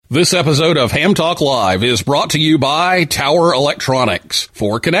This episode of Ham Talk Live is brought to you by Tower Electronics.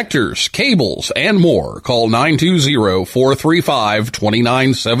 For connectors, cables, and more, call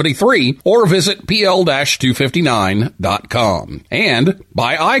 920-435-2973 or visit pl-259.com. And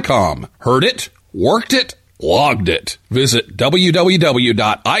by ICOM. Heard it, worked it, logged it. Visit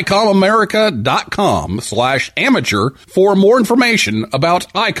www.icomamerica.com/amateur for more information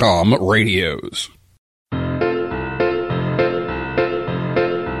about ICOM radios.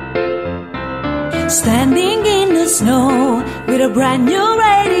 Standing in the snow with a brand new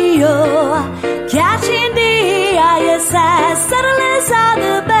radio, catching the ISS, satellites are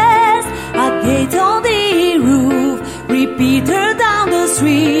the best. A gate on the roof, repeater down the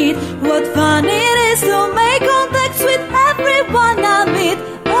street. What fun it is to make contacts with everyone I meet.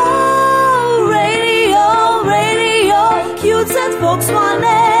 Oh, radio, radio, cute and folks one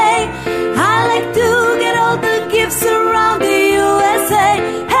day. I like to get all the gifts around the USA.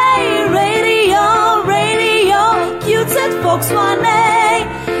 Hey, radio, radio, cute and folks one day.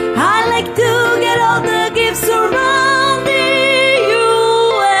 I like to get all the gifts around the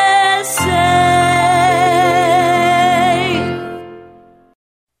USA.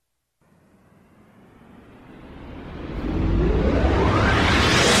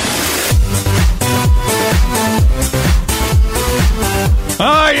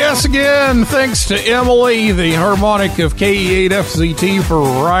 Yes, again, thanks to Emily, the harmonic of KE8FZT, for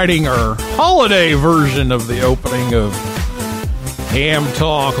writing our holiday version of the opening of Ham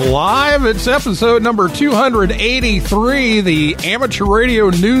Talk Live. It's episode number 283, the Amateur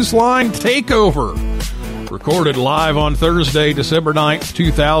Radio Newsline Takeover. Recorded live on Thursday, December 9th,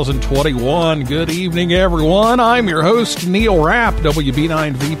 2021. Good evening, everyone. I'm your host, Neil Rapp,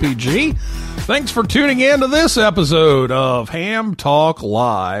 WB9VPG. Thanks for tuning in to this episode of Ham Talk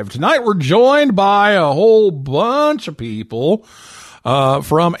Live. Tonight we're joined by a whole bunch of people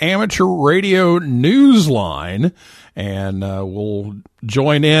from Amateur Radio Newsline, and we'll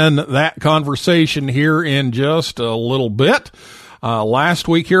join in that conversation here in just a little bit. Last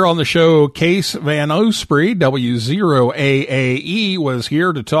week here on the show, Kees Van Osprey, W0AAE, was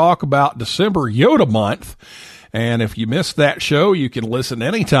here to talk about December Yoda Month. And if you missed that show, you can listen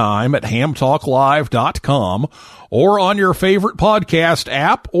anytime at hamtalklive.com or on your favorite podcast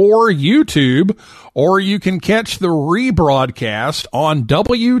app or YouTube, or you can catch the rebroadcast on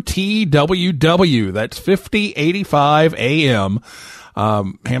WTWW. That's 5085 AM.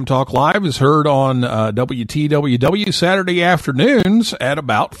 Ham Talk Live is heard on WTWW Saturday afternoons at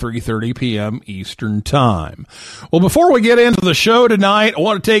about 3:30 p.m. Eastern Time. Well, before we get into the show tonight, I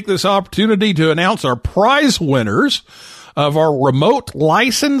want to take this opportunity to announce our prize winners of our remote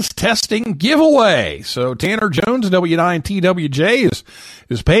license testing giveaway. So Tanner Jones, W9TWJ,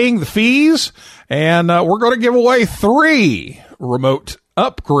 is paying the fees, and we're going to give away 3 remote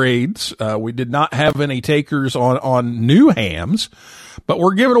upgrades. We did not have any takers on new hams, but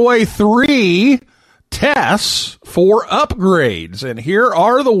we're giving away 3 tests for upgrades. And here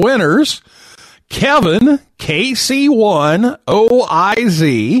are the winners: Kevin,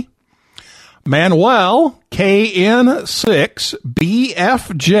 KC1OIZ, Manuel,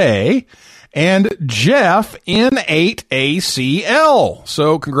 KN6BFJ, and Jeff, N8ACL.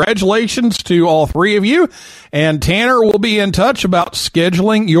 So congratulations to all 3 of you. And Tanner will be in touch about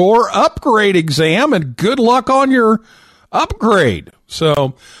scheduling your upgrade exam, and good luck on your upgrade.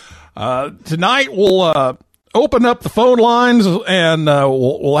 So tonight we'll open up the phone lines, and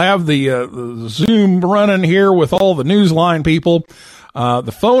we'll have the Zoom running here with all the Newsline people.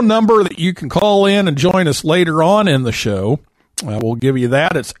 The phone number that you can call in and join us later on in the show, we'll give you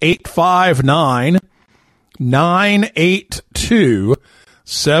that. It's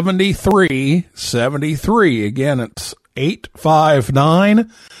 859-982-7373. Again, it's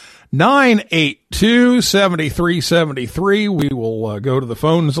 859-982-7373. We will go to the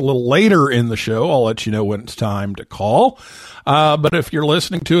phones a little later in the show. I'll let you know when it's time to call. But if you're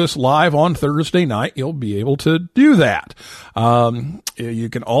listening to us live on Thursday night, you'll be able to do that. You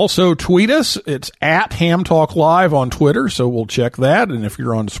can also tweet us. It's at Ham Talk Live on Twitter, so we'll check that. And if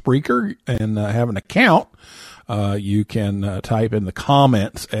you're on Spreaker and have an account, you can type in the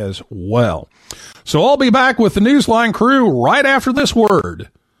comments as well. So I'll be back with the Newsline crew right after this word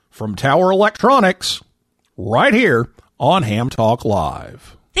from Tower Electronics, right here on Ham Talk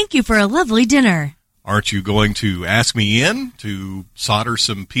Live. Thank you for a lovely dinner. Aren't you going to ask me in to solder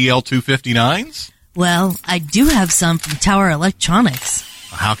some PL259s? Well, I do have some from Tower Electronics.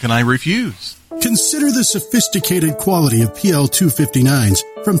 How can I refuse? Consider the sophisticated quality of PL259s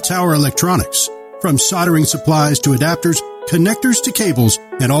from Tower Electronics. From soldering supplies to adapters, connectors to cables,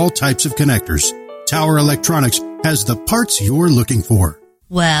 and all types of connectors, Tower Electronics has the parts you're looking for.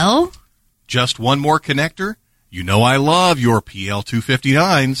 Well, Just one more connector? You know I love your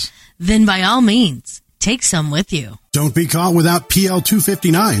PL259s. then by all means, take some with you. Don't be caught without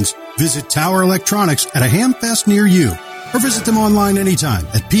PL259s. Visit Tower Electronics at a Hamfest near you, or visit them online anytime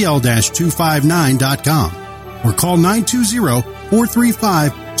at pl-259.com or call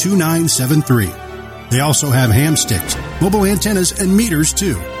 920-435-2973. They also have ham sticks, mobile antennas, and meters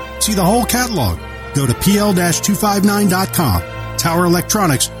too. See the whole catalog. Go to pl-259.com. Tower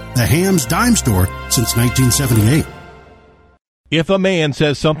Electronics, the ham's dime store since 1978. If a man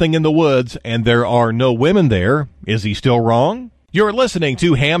says something in the woods and there are no women there, is he still wrong? You're listening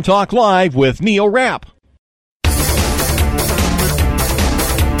to Ham Talk Live with Neil Rapp.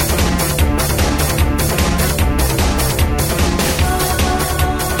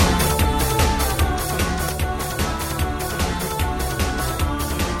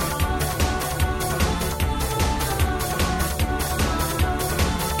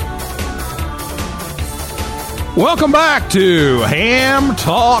 Welcome back to Ham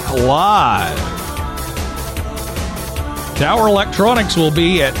Talk Live. Tower Electronics will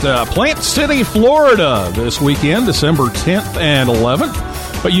be at Plant City, Florida this weekend, December 10th and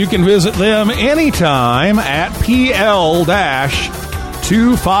 11th. But you can visit them anytime at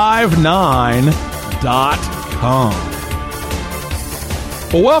pl-259.com.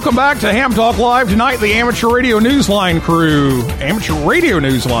 Well, welcome back to Ham Talk Live. Tonight, the Amateur Radio Newsline crew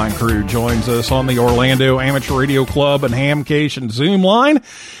joins us on the Orlando Amateur Radio Club and Hamcation Zoom line.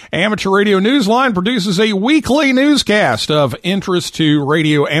 Amateur Radio Newsline produces a weekly newscast of interest to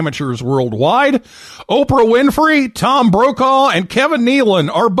radio amateurs worldwide. Oprah Winfrey, Tom Brokaw, and Kevin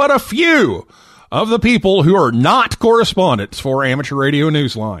Nealon are but a few of the people who are not correspondents for Amateur Radio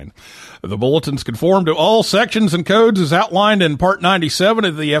Newsline. The bulletins conform to all sections and codes as outlined in Part 97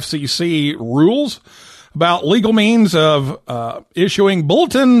 of the FCC rules about legal means of issuing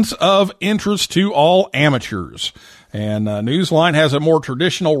bulletins of interest to all amateurs. And Newsline has a more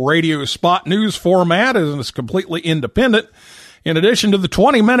traditional radio spot news format and is completely independent. In addition to the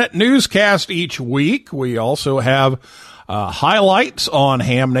 20-minute newscast each week, we also have highlights on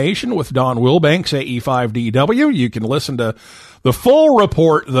Ham Nation with Don Wilbanks, AE5DW. You can listen to the full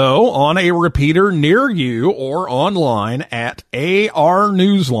report, though, on a repeater near you or online at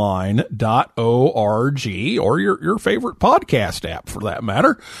arnewsline.org or your favorite podcast app, for that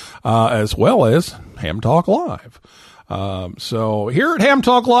matter, as well as Ham Talk Live. So here at Ham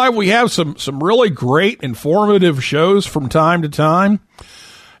Talk Live, we have some really great informative shows from time to time.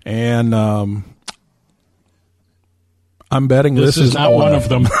 And I'm betting this is not one of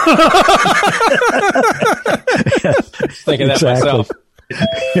them. Thinking that myself.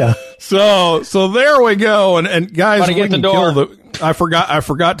 Yeah. So there we go. And guys, Gotta get the door. I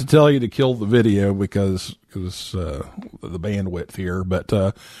forgot to tell you to kill the video because the bandwidth here. But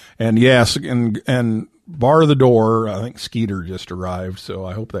and yes, and bar the door. I think Skeeter just arrived, so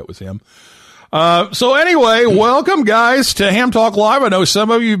I hope that was him. So anyway, welcome guys to Ham Talk Live. I know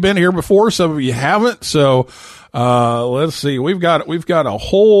some of you have been here before, some of you haven't. So let's see. We've got a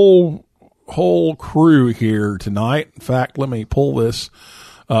whole crew here tonight. In fact, let me pull this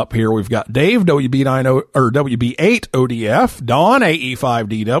up here. We've got Dave, WB8 ODF, Don,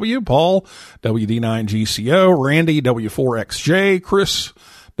 AE5DW, Paul, WD9GCO, Randy, W4XJ, Chris,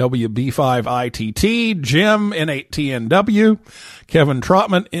 WB5ITT, Jim, N8TNW, Kevin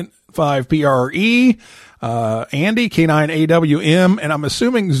Trotman, N5PRE, Andy, K9AWM, and I'm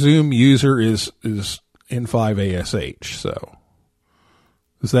assuming Zoom user is N5ASH. So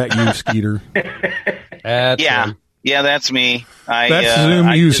is that you, Skeeter? Yeah, that's me. That's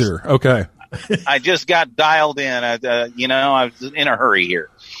Zoom user. Okay. I just got dialed in. I was in a hurry here.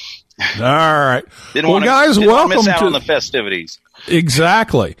 All right. Didn't want to miss out on the festivities.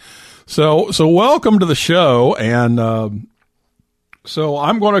 Exactly. So welcome to the show, and so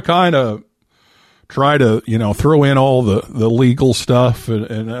I'm going to kind of try to throw in all the legal stuff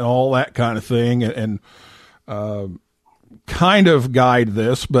and all that kind of thing, and kind of guide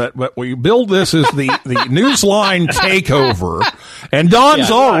this, but we build this as the Newsline takeover, and Don's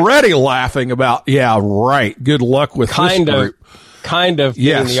already laughing about, good luck with this group. Kind of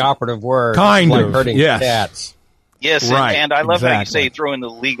being the operative word. Kind like of, hurting cats. Yes, right, and I love how you exactly. say throw in the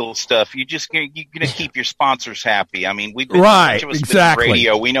legal stuff. You're going to keep your sponsors happy. I mean, we've been Right, much of us exactly. in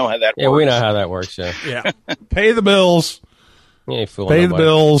radio. We know how that works. Yeah, we know how that works. Yeah, pay the bills. You ain't fooling Pay the nobody.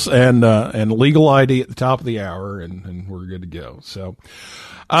 bills and legal ID at the top of the hour, and we're good to go. So,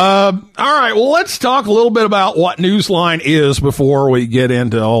 all right. Well, let's talk a little bit about what Newsline is before we get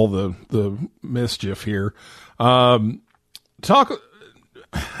into all the mischief here. And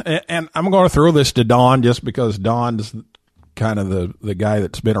I'm going to throw this to Don just because Don's kind of the guy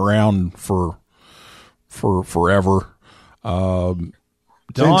that's been around for forever. Don,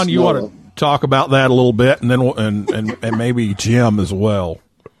 you want to talk about that a little bit, and then and maybe Jim as well.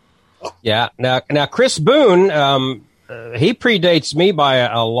 Yeah. Now Chris Boone, he predates me by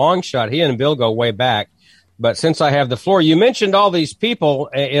a long shot. He and Bill go way back. But since I have the floor, you mentioned all these people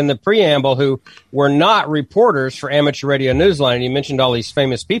in the preamble who were not reporters for Amateur Radio Newsline. And you mentioned all these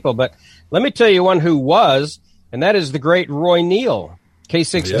famous people, but let me tell you one who was, and that is the great Roy Neal,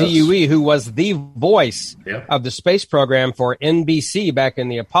 K6DUE, who was the voice of the space program for NBC back in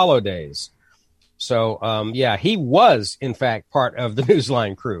the Apollo days. So, he was, in fact, part of the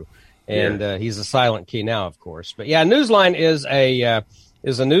Newsline crew. And he's a silent key now, of course. But, Newsline is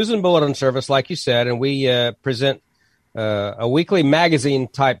a news and bulletin service, like you said, and we present a weekly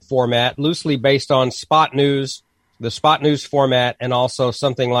magazine-type format, loosely based on Spot News, the Spot News format, and also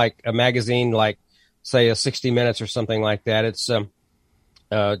something like a magazine like, say, a 60 Minutes or something like that. It's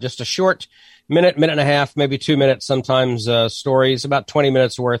just a short minute and a half, maybe 2 minutes, sometimes stories, about 20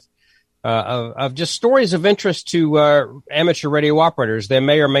 minutes worth of just stories of interest to amateur radio operators. They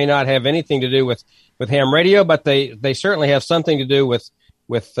may or may not have anything to do with ham radio, but they certainly have something to do with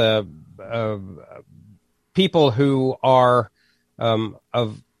people who are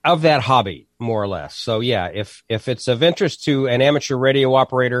of that hobby, more or less. So, if it's of interest to an amateur radio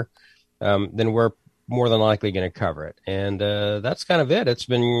operator, then we're more than likely going to cover it. And that's kind of it. It's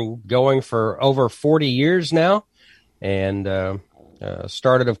been going for over 40 years now, and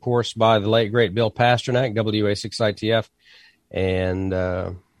started, of course, by the late, great Bill Pasternak, WA6ITF. And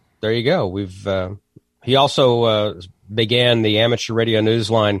there you go. He also began the Amateur Radio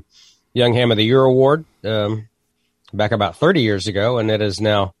Newsline Young Ham of the Year Award back about 30 years ago, and it is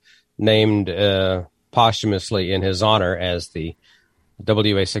now named posthumously in his honor as the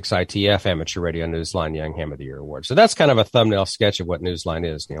WA6ITF Amateur Radio Newsline Young Ham of the Year Award. So that's kind of a thumbnail sketch of what Newsline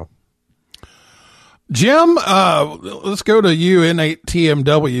is, Neil. Jim, let's go to you,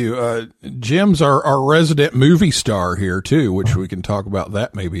 N8TMW. Jim's our resident movie star here too, which we can talk about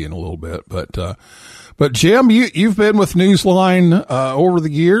that maybe in a little bit. But Jim, you've been with Newsline over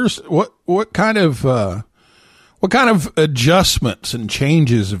the years. What kind of adjustments and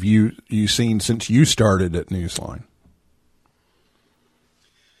changes have you seen since you started at Newsline?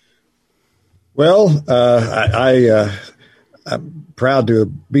 Well, I'm proud to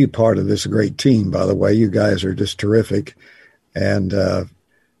be part of this great team, by the way. You guys are just terrific. And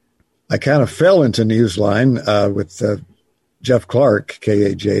I kind of fell into Newsline with Jeff Clark,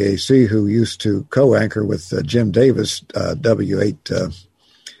 KAJAC, who used to co-anchor with Jim Davis, W8.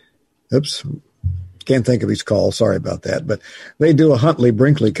 Can't think of his call. Sorry about that. But they do a Huntley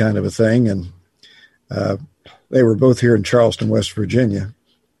Brinkley kind of a thing. And they were both here in Charleston, West Virginia.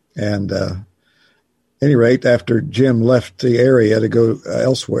 And any rate, after Jim left the area to go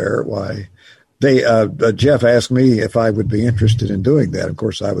elsewhere, Jeff asked me if I would be interested in doing that. Of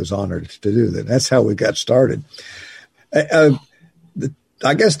course, I was honored to do that. That's how we got started. I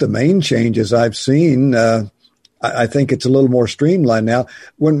guess the main changes I've seen, I think it's a little more streamlined now.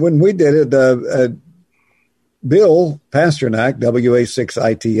 When we did it, Bill Pasternak,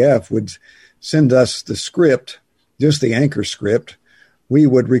 WA6ITF, would send us the script, just the anchor script. We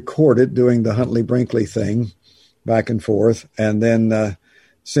would record it doing the Huntley Brinkley thing back and forth, and then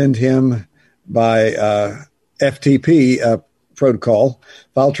send him by FTP protocol,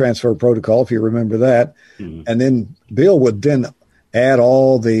 file transfer protocol, if you remember that. Mm-hmm. And then Bill would then add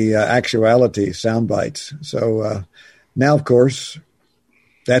all the actuality sound bites. So now, of course,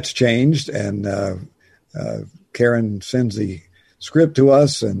 that's changed, and Karen sends the script to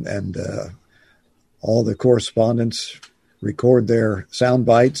us, and all the correspondents record their sound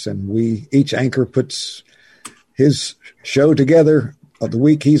bites, and each anchor puts his show together of the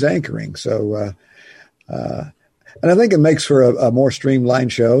week he's anchoring. So, and I think it makes for a more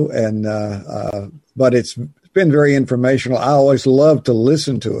streamlined show, and but it's been very informational. I always love to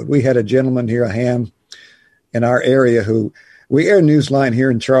listen to it. We had a gentleman here, a ham in our area, who we air Newsline here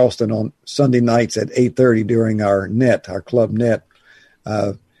in Charleston on Sunday nights at 8:30 during our club net.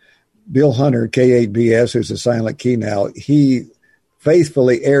 Bill Hunter, K8BS, who's a silent key now, he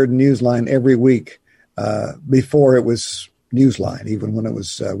faithfully aired Newsline every week before it was Newsline, even when it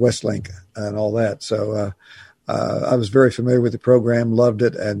was Westlink and all that. So I was very familiar with the program, loved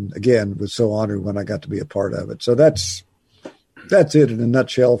it, and again, was so honored when I got to be a part of it. So that's it in a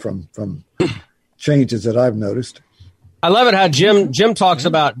nutshell from changes that I've noticed. I love it how Jim talks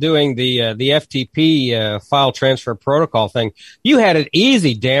about doing the FTP file transfer protocol thing. You had it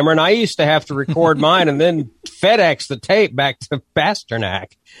easy, Dameron. I used to have to record mine and then FedEx the tape back to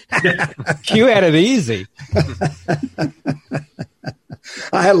Pasternak. You had it easy.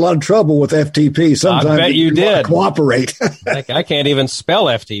 I had a lot of trouble with FTP. Sometimes I bet you did. Cooperate. I can't even spell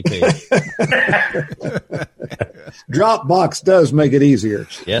FTP. Dropbox does make it easier.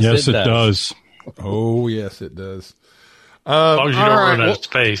 Yes, it does. Oh, yes, it does. As long as you don't run out of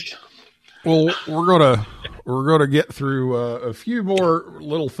space. Well, we're gonna get through a few more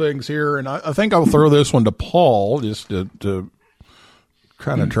little things here, and I think I'll throw this one to Paul just to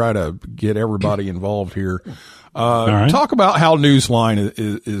kind of try to get everybody involved here. Right. Talk about how Newsline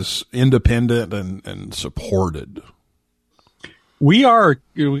is independent and supported. We are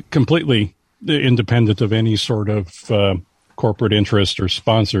completely independent of any sort of corporate interest or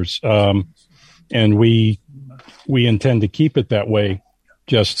sponsors, and we intend to keep it that way,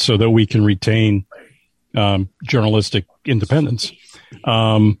 just so that we can retain journalistic independence.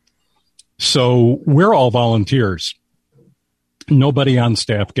 So we're all volunteers. Nobody on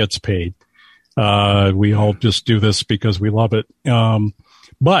staff gets paid. We all just do this because we love it.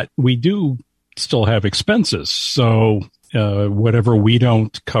 But we do still have expenses. So whatever we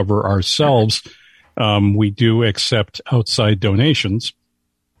don't cover ourselves, we do accept outside donations.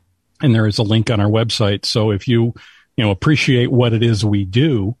 And there is a link on our website. So if you appreciate what it is we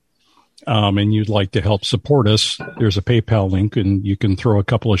do, and you'd like to help support us, there's a PayPal link and you can throw a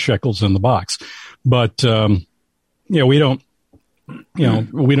couple of shekels in the box. But, we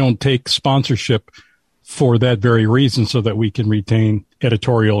don't take sponsorship for that very reason, so that we can retain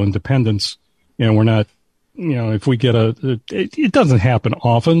editorial independence. We're not, if we get it doesn't happen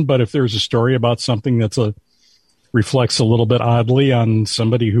often, but if there's a story about something that's reflects a little bit oddly on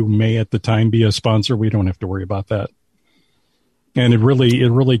somebody who may at the time be a sponsor, we don't have to worry about that. And it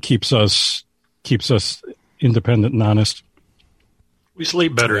really keeps us independent and honest. We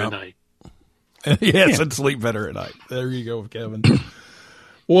sleep better at night. Yes, and sleep better at night. There you go, Kevin.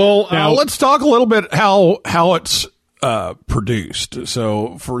 Well, now, let's talk a little bit how it's produced.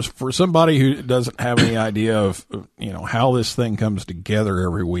 So for somebody who doesn't have any idea of how this thing comes together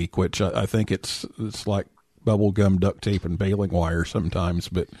every week, which I think it's like bubble gum, duct tape, and baling wire sometimes,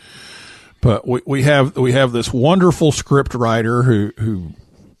 but we have this wonderful script writer who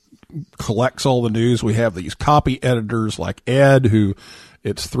collects all the news. We have these copy editors like Ed, who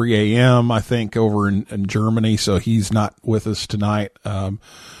it's 3 a.m. I think over in Germany, so he's not with us tonight.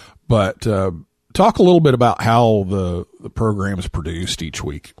 But talk a little bit about how the program is produced each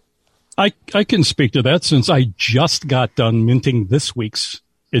week. I can speak to that since I just got done minting this week's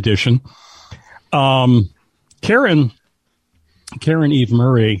edition. Karen Eve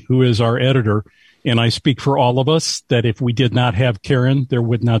Murray, who is our editor, and I speak for all of us that if we did not have Karen, there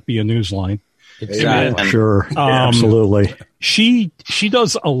would not be a Newsline. Exactly. Sure. Absolutely. She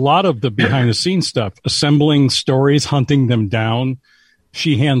does a lot of the behind the scenes stuff, assembling stories, hunting them down.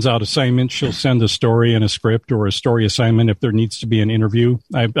 She hands out assignments. She'll send a story and a script or a story assignment if there needs to be an interview.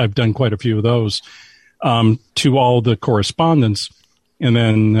 I've done quite a few of those, to all the correspondents. And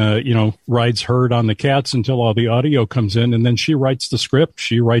then, rides herd on the cats until all the audio comes in. And then she writes the script.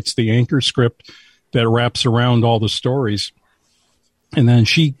 She writes the anchor script that wraps around all the stories. And then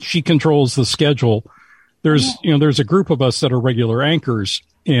she controls the schedule. There's a group of us that are regular anchors,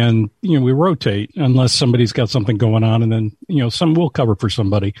 and, we rotate unless somebody's got something going on. And then, some will cover for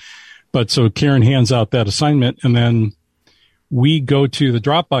somebody. But so Karen hands out that assignment, and then we go to the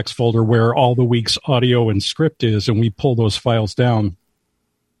Dropbox folder where all the week's audio and script is, and we pull those files down.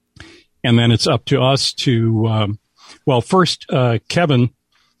 And then it's up to us to, first, Kevin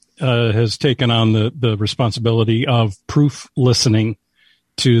has taken on the responsibility of proof listening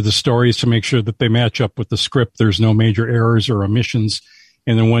to the stories to make sure that they match up with the script. There's no major errors or omissions.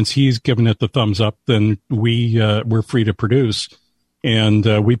 And then once he's given it the thumbs up, then we're free to produce. And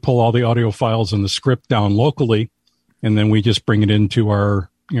we pull all the audio files and the script down locally, and then we just bring it into our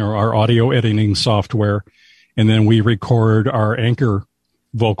audio editing software. And then we record our anchor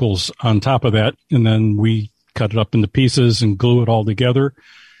vocals on top of that, and then we cut it up into pieces and glue it all together,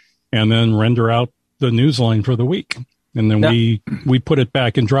 and then render out the Newsline for the week. And then we put it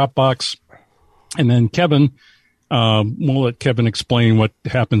back in Dropbox, and then Kevin, we'll let Kevin explain what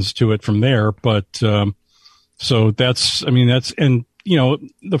happens to it from there. But so that's, and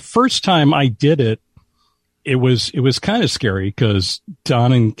the first time I did it, it was kind of scary because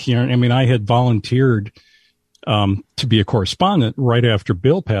Don and Karen, I had volunteered to be a correspondent right after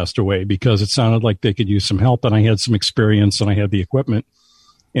Bill passed away because it sounded like they could use some help, and I had some experience and I had the equipment.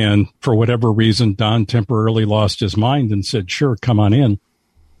 And for whatever reason, Don temporarily lost his mind and said, "Sure, come on in."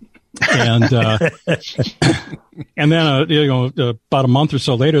 And and then about a month or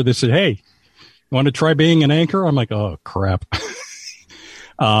so later, they said, "Hey, you want to try being an anchor?" I'm like, "Oh crap."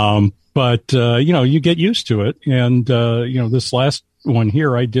 But you get used to it. And this last one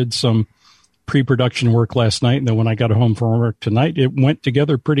here, I did some pre-production work last night, and then when I got home from work tonight, it went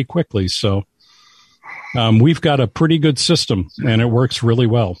together pretty quickly. So we've got a pretty good system, and it works really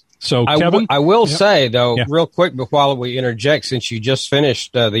well. So, Kevin? I will say, though, real quick before we interject, since you just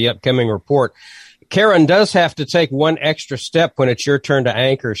finished the upcoming report, Karen does have to take one extra step when it's your turn to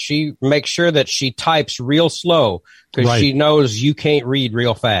anchor. She makes sure that she types real slow because she knows you can't read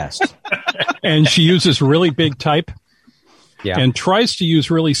real fast. And she uses really big type and tries to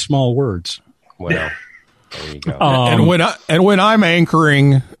use really small words. Well, there you go. And when I'm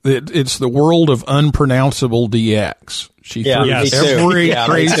anchoring, it's the world of unpronounceable DX. She throws every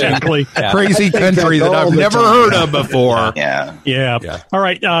crazy country that I've never heard of before. Yeah. All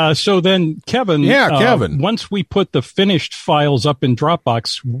right. So then, Kevin. Kevin. Once we put the finished files up in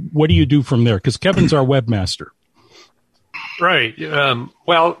Dropbox, what do you do from there? Because Kevin's our webmaster. Right.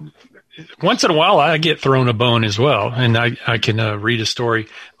 Well, once in a while, I get thrown a bone as well, and I can read a story.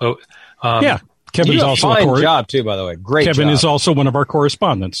 Kevin's also a fine job too, by the way. Great. Kevin job. is also one of our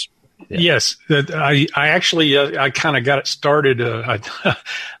correspondents. Yeah. Yes, I actually I kind of got it started.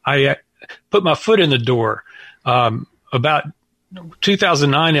 I put my foot in the door about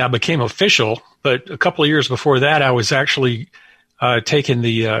 2009. I became official, but a couple of years before that, I was actually going to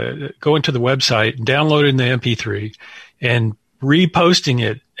the website, downloading the MP3, and reposting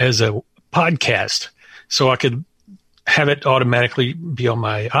it as a podcast, so I could have it automatically be on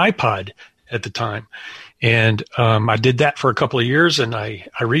my iPod at the time. And I did that for a couple of years, and I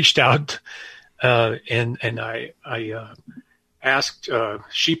reached out and I asked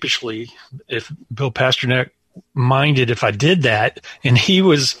sheepishly if Bill Pasternak minded if I did that, and he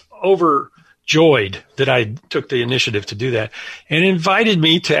was overjoyed that I took the initiative to do that and invited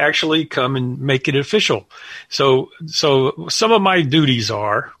me to actually come and make it official. So some of my duties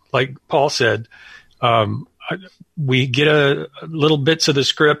are, like Paul said, we get a little bits of the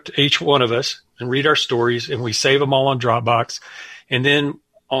script, each one of us, and read our stories, and we save them all on Dropbox. And then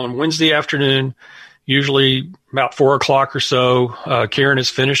on Wednesday afternoon, usually about 4:00 or so, Karen is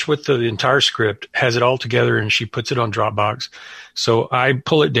finished with the entire script, has it all together, and she puts it on Dropbox. So I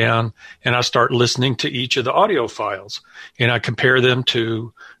pull it down, and I start listening to each of the audio files, and I compare them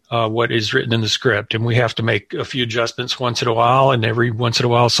to what is written in the script. And we have to make a few adjustments once in a while, and every once in a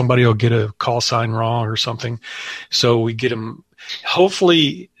while somebody will get a call sign wrong or something. So we get them.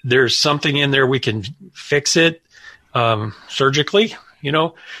 Hopefully there's something in there we can fix it surgically,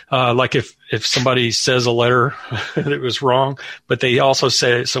 like if somebody says a letter that was wrong, but they also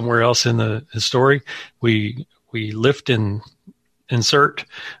say it somewhere else in the story, we lift and insert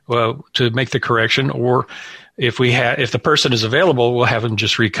to make the correction. Or if the person is available, we'll have them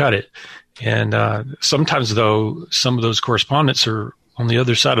just recut it. And sometimes, though, some of those correspondents are on the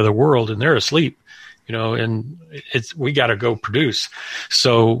other side of the world and they're asleep, and we got to go produce.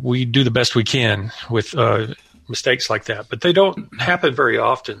 So we do the best we can with mistakes like that, but they don't happen very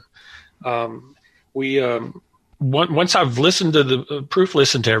often. Once I've listened to the proof,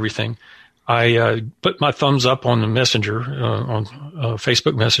 listened to everything, I put my thumbs up on the messenger, on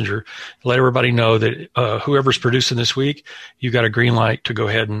Facebook Messenger, let everybody know that whoever's producing this week, you got a green light to go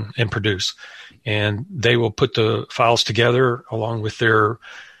ahead and produce. And they will put the files together along with their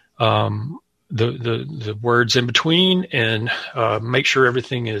the words in between, and make sure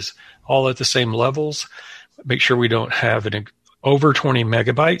everything is all at the same levels. Make sure we don't have over 20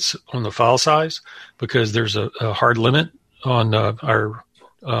 megabytes on the file size, because there's a hard limit on our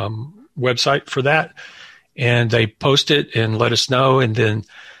website for that. And they post it and let us know. And then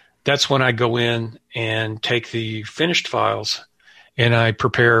that's when I go in and take the finished files and I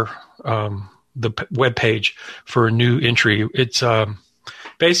prepare the web page for a new entry. It's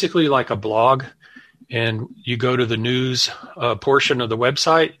basically like a blog, and you go to the news portion of the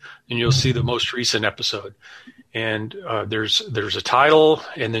website and you'll see the most recent episode. And there's a title,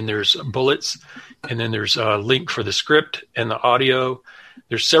 and then there's bullets, and then there's a link for the script and the audio.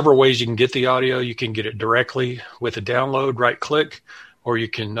 There's several ways you can get the audio. You can get it directly with a download, right click, or you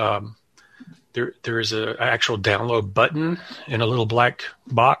can there is an actual download button in a little black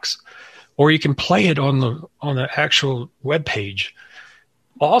box, or you can play it on the actual web page.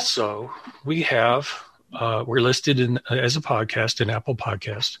 Also, we have we're listed as a podcast in Apple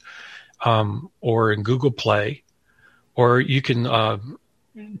Podcast, or in Google Play, or you can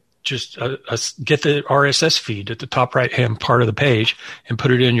just get the RSS feed at the top right hand part of the page and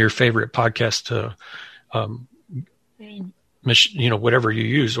put it in your favorite podcast, whatever you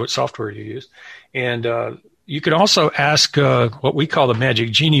use, what software you use. And you can also ask what we call the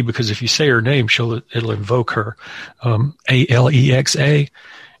Magic Genie, because if you say her name, it'll invoke her, Alexa.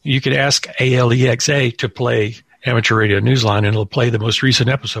 You could ask Alexa to play Amateur Radio Newsline, and it'll play the most recent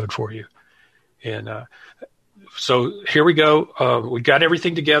episode for you. And so here we go. We got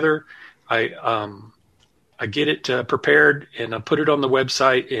everything together. I get it prepared, and I put it on the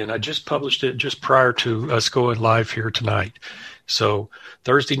website, and I just published it just prior to us going live here tonight. So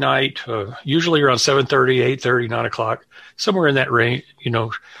Thursday night, usually around 7:30, 8:30, 9 o'clock, somewhere in that range.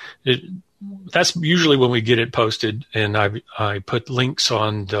 That's usually when we get it posted, and I put links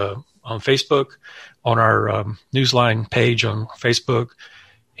on Facebook, on our Newsline page on Facebook,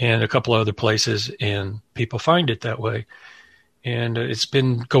 and a couple other places, and people find it that way. And it's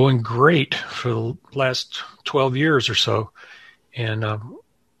been going great for the last 12 years or so. And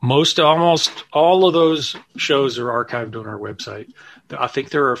almost all of those shows are archived on our website. I think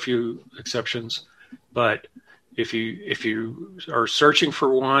there are a few exceptions, but if you are searching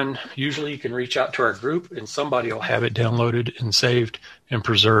for one, usually you can reach out to our group and somebody will have it downloaded and saved and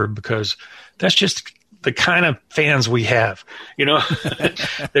preserved, because that's just the kind of fans we have.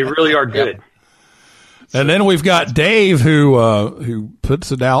 They really are good. Yep. And then we've got Dave who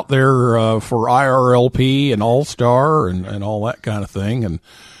puts it out there for IRLP and All Star and all that kind of thing. And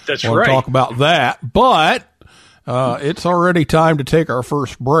that's we'll talk about that. But it's already time to take our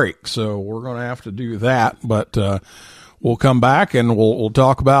first break, so we're going to have to do that. But we'll come back and we'll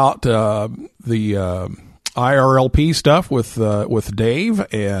talk about the IRLP stuff with Dave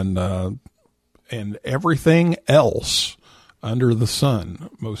and everything else under the sun,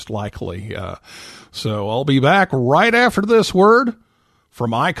 most likely. So I'll be back right after this word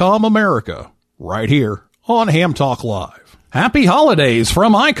from ICOM America, right here on Ham Talk Live. Happy holidays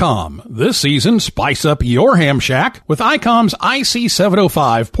from ICOM. This season, spice up your ham shack with ICOM's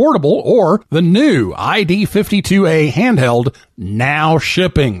IC705 portable or the new ID52A handheld, now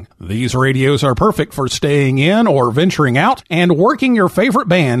shipping. These radios are perfect for staying in or venturing out and working your favorite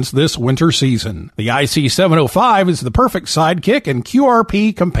bands this winter season. The IC705 is the perfect sidekick and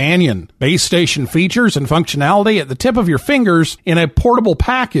QRP companion. Base station features and functionality at the tip of your fingers in a portable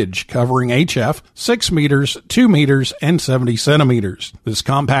package covering HF, 6 meters, 2 meters, and 70 centimeters. This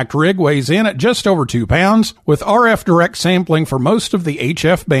compact rig weighs in at just over 2 pounds with RF direct sampling for most of the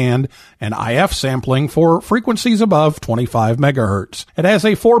HF band and IF sampling for frequencies above 25 megahertz. It has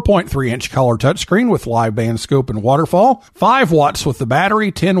a 4.3-inch color touchscreen with live band scope and waterfall, 5 watts with the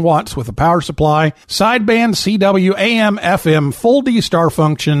battery, 10 watts with the power supply, sideband CW, AM, FM, full D-Star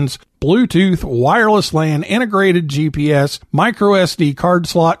functions, Bluetooth, wireless LAN, integrated GPS, micro SD card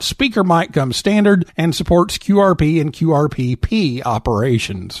slot, speaker mic comes standard, and supports QRP and QRP-P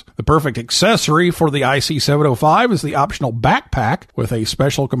operations. The perfect accessory for the IC705 is the optional backpack with a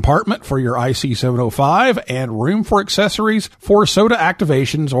special compartment for your IC705 and room for accessories for soda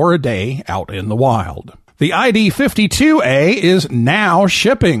activations or a day out in the wild. The ID52A is now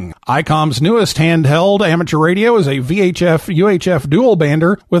shipping. ICOM's newest handheld amateur radio is a VHF-UHF dual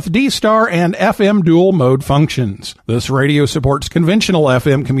bander with D-Star and FM dual mode functions. This radio supports conventional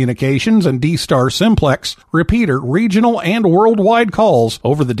FM communications and D-Star simplex, repeater, regional, and worldwide calls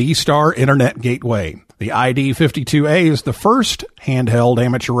over the D-Star Internet Gateway. The ID52A is the first handheld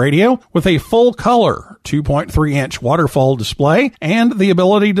amateur radio with a full-color 2.3-inch waterfall display and the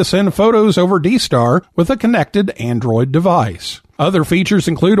ability to send photos over D-Star with a connected Android device. Other features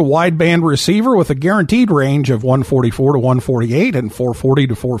include a wideband receiver with a guaranteed range of 144 to 148 and 440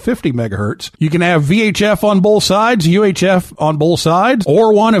 to 450 megahertz. You can have VHF on both sides, UHF on both sides,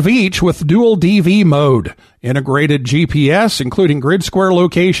 or one of each with dual DV mode. Integrated GPS, including grid square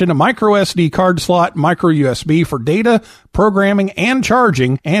location, a micro SD card slot, micro USB for data, programming, and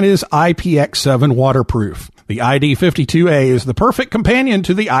charging, and is IPX7 waterproof. The ID52A is the perfect companion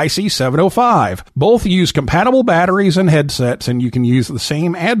to the IC705. Both use compatible batteries and headsets, and you can use the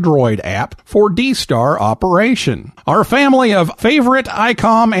same Android app for D-Star operation. Our family of favorite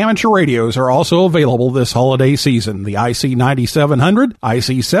ICOM amateur radios are also available this holiday season. The IC9700,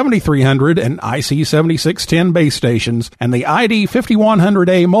 IC7300, and IC7610 base stations, and the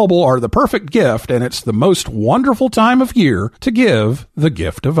ID5100A mobile are the perfect gift, and it's the most wonderful time of year to give the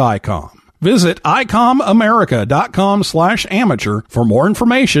gift of ICOM. Visit ICOMAmerica.com/amateur for more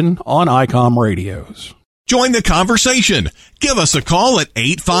information on ICOM radios. Join the conversation. Give us a call at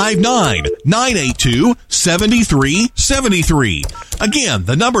 859-982-7373. Again,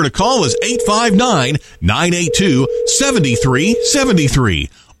 the number to call is 859-982-7373.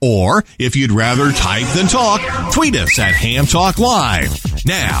 Or, if you'd rather type than talk, tweet us at Ham Talk Live.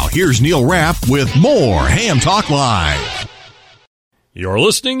 Now, here's Neil Rapp with more Ham Talk Live. You're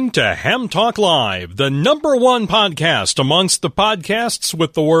listening to Ham Talk Live, the #1 podcast amongst the podcasts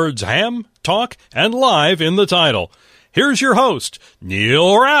with the words Ham, Talk, and Live in the title. Here's your host,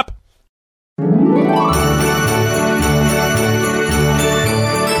 Neil Rapp.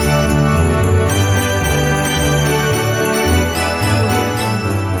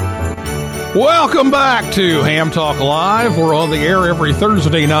 Welcome back to Ham Talk Live. We're on the air every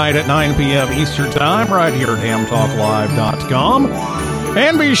Thursday night at 9 p.m. Eastern Time right here at hamtalklive.com.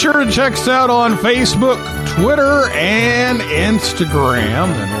 And be sure to check us out on Facebook, Twitter, and Instagram.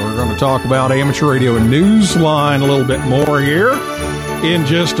 And we're going to talk about Amateur Radio and Newsline a little bit more here in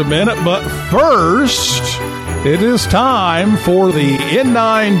just a minute. But first, it is time for the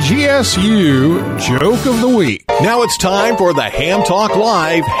N9GSU Joke of the Week. Now it's time for the Ham Talk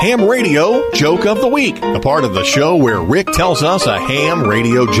Live Ham Radio Joke of the Week, the part of the show where Rick tells us a ham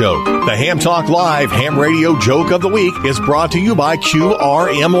radio joke. The Ham Talk Live Ham Radio Joke of the Week is brought to you by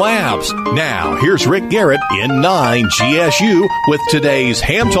QRM Labs. Now, here's Rick Garrett, N9GSU, with today's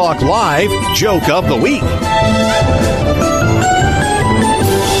Ham Talk Live Joke of the Week.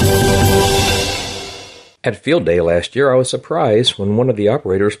 At field day last year, I was surprised when one of the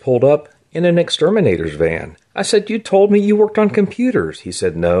operators pulled up in an exterminator's van. I said, "You told me you worked on computers." He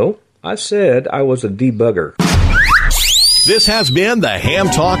said, "No, I said I was a debugger." This has been the Ham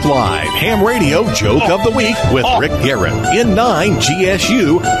Talk Live Ham Radio Joke of the Week with Rick Garrett,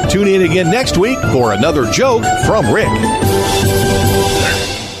 N9GSU. Tune in again next week for another joke from Rick.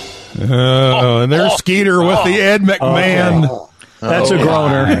 And there's Skeeter with the Ed McMahon. That's a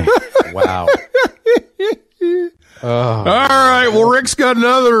groaner. Wow. All right. Well, Rick's got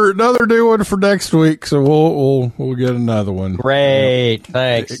another new one for next week, so we'll get another one. Great.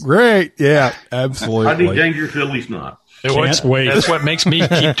 Thanks. Great. Yeah, absolutely. How do Dangerfield's not? That's what makes me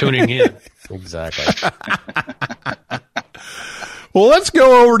keep tuning in. Exactly. Well, let's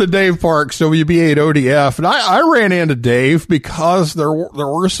go over to Dave Parks, WB8 ODF, and I ran into Dave because there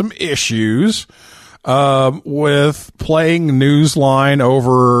were some issues with playing Newsline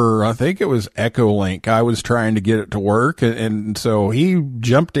over, I think it was Echolink. I was trying to get it to work, and so he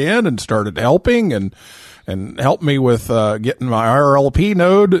jumped in and started helping and helped me with getting my RLP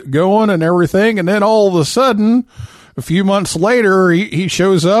node going and everything. And then all of a sudden, a few months later, he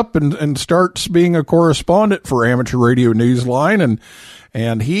shows up and starts being a correspondent for Amateur Radio Newsline,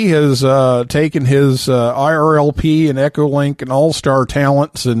 and he has taken his IRLP and Echolink and All-Star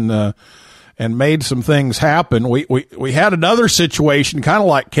talents and made some things happen. We had another situation, kind of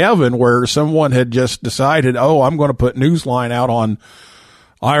like Kevin, where someone had just decided, I'm going to put Newsline out on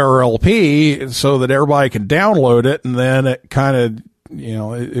IRLP so that everybody can download it, and then it kind of,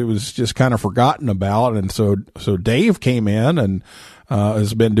 it was just kind of forgotten about. And so Dave came in and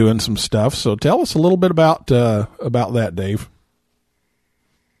has been doing some stuff. So tell us a little bit about that, Dave.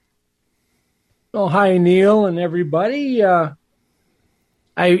 Well, hi, Neil and everybody.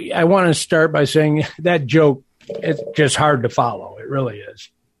 I want to start by saying that joke, it's just hard to follow. It really is.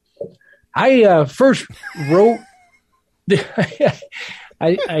 I first wrote,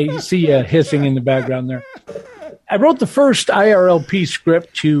 I see hissing in the background there. I wrote the first IRLP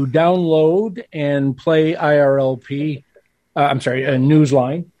script to download and play IRLP,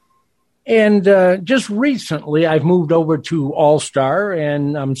 Newsline. And just recently I've moved over to All-Star,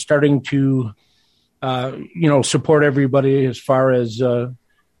 and I'm starting to, support everybody as far as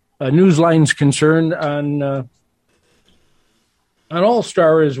Newsline's concerned on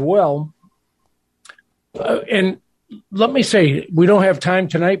All-Star as well. And let me say, we don't have time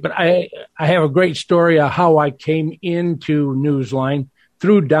tonight, but I have a great story of how I came into Newsline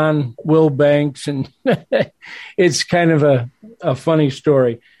through Don Wilbanks, and it's kind of a funny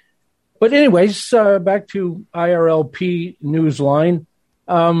story. But anyways, back to IRLP Newsline.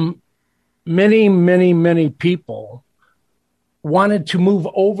 Many, many, many people wanted to move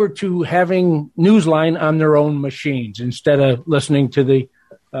over to having Newsline on their own machines instead of listening to the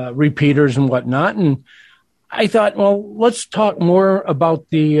repeaters and whatnot. And I thought, well, let's talk more about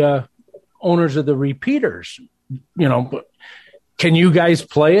the owners of the repeaters. Can you guys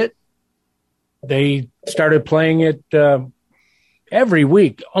play it? They started playing it every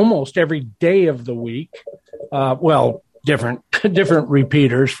week, almost every day of the week. Different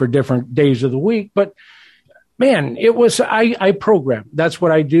repeaters for different days of the week. But man, it was, I program. That's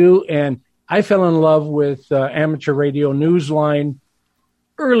what I do. And I fell in love with Amateur Radio Newsline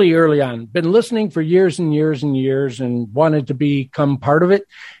early on. Been listening for years and years and years and wanted to become part of it.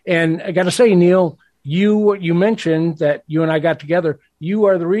 And I got to say, Neil, you mentioned that you and I got together. You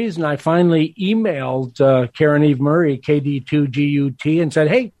are the reason I finally emailed Karen Eve Murray, KD2GUT, and said,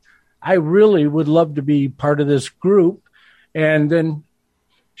 hey, I really would love to be part of this group. And then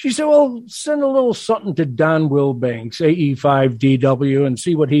she said, well, send a little something to Don Wilbanks, AE5DW, and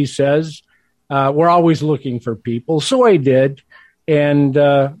see what he says. We're always looking for people. So I did. And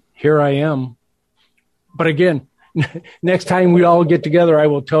here I am. But again, next time we all get together, I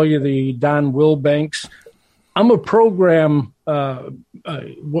will tell you the Don Wilbanks. I'm a program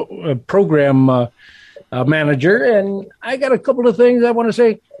manager, and I got a couple of things I want to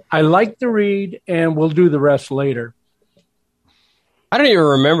say. I like to read, and we'll do the rest later. I don't even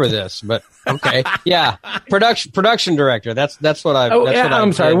remember this, but okay, yeah, production director. That's what I. Oh, yeah,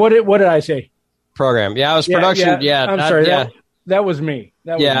 I'm sorry. What did I say? Program. Yeah, I was production. Yeah, I'm sorry. That was me.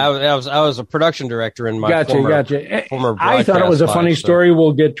 I was a production director in my former I thought it was a funny story.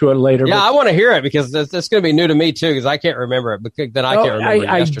 We'll get to it later. Yeah, I want to hear it because it's going to be new to me too because I can't remember it. Because then I can't remember.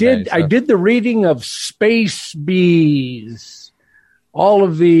 I did the reading of Space Bees. All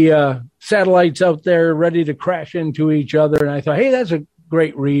of the satellites out there ready to crash into each other, and I thought, hey, that's a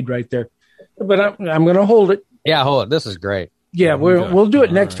great read right there. But I'm going to hold it. Yeah, hold it. This is great. Yeah, we'll do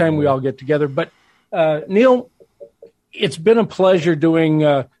it next time we all get together. But Neil, it's been a pleasure doing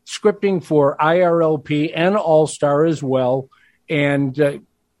scripting for IRLP and All-Star as well. And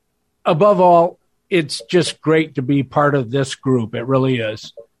above all, it's just great to be part of this group. It really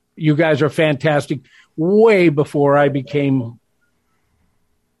is. You guys are fantastic. Way before I became,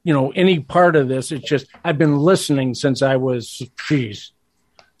 any part of this, it's just I've been listening since I was,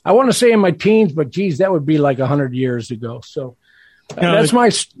 I want to say in my teens, but that would be like 100 years ago. So that's my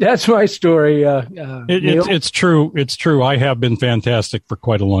story. It's true. It's true. I have been fantastic for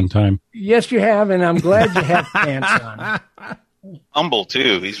quite a long time. Yes, you have, and I'm glad you have pants on. Humble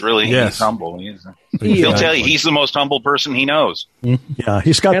too. He's humble. He'll tell you he's the most humble person he knows. Yeah,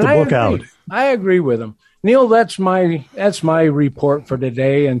 he's got the book out. I agree with him. Neil, that's my report for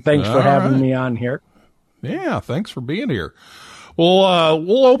today, and thanks for having me on here. Yeah, thanks for being here. Well,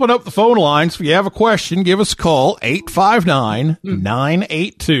 we'll open up the phone lines. If you have a question, give us a call,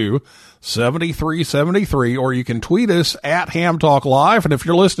 859-982-7373, or you can tweet us at Ham Talk Live. And if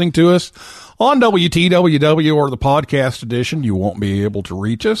you're listening to us on WTWW or the podcast edition, you won't be able to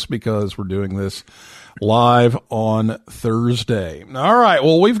reach us because we're doing this live on Thursday. All right.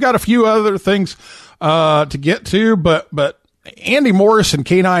 Well, we've got a few other things to get to, but Andy Morris and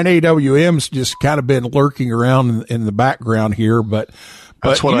K9AWM's just kind of been lurking around in the background here, but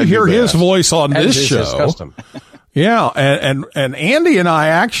you hear his voice on this show. Yeah, and Andy and I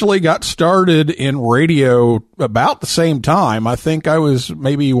actually got started in radio about the same time. I think I was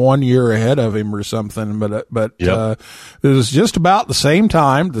maybe 1 year ahead of him or something, but it was just about the same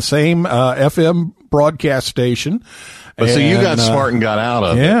time, the same FM broadcast station. But so you got smart and got out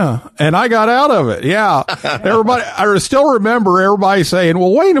of it. Yeah, and I got out of it. Yeah. Everybody, I still remember everybody saying,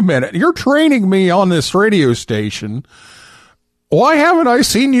 well, wait a minute, you're training me on this radio station. Why haven't I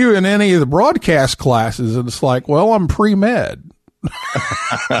seen you in any of the broadcast classes? And it's like, well, I'm pre-med.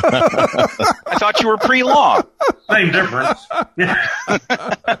 I thought you were pre-law. Same difference.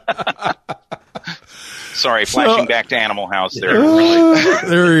 Sorry, flashing back to Animal House there.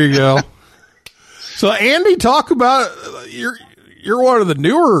 There you go. So, Andy, talk about you're one of the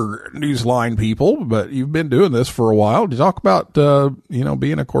newer Newsline people, but you've been doing this for a while. Talk about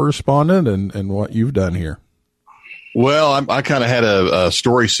being a correspondent and what you've done here. Well, I kind of had a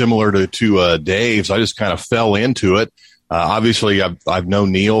story similar to Dave's. I just kind of fell into it. Obviously, I've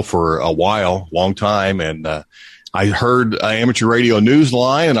known Neil for a while, long time, and I heard Amateur Radio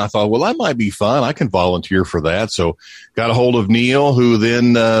Newsline, and I thought, well, that might be fun. I can volunteer for that. So got a hold of Neil, who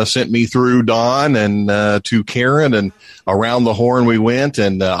then sent me through Don and to Karen, and around the horn we went.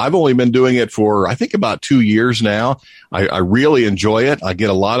 And I've only been doing it for, I think, about 2 years now. I really enjoy it. I get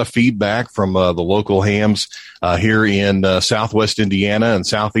a lot of feedback from the local hams here in Southwest Indiana and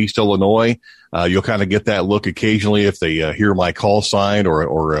Southeast Illinois. You'll kind of get that look occasionally if they hear my call sign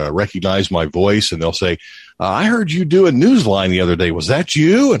or recognize my voice, and they'll say, I heard you do a Newsline the other day. Was that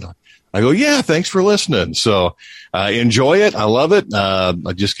you? And I go, yeah, thanks for listening. So enjoy it. I love it. I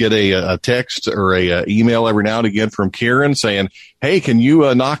just get a text or a email every now and again from Karen saying, hey, can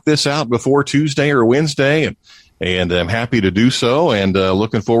you knock this out before Tuesday or Wednesday? And I'm happy to do so, and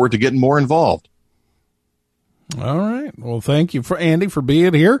looking forward to getting more involved. All right. Well, thank you, Andy, for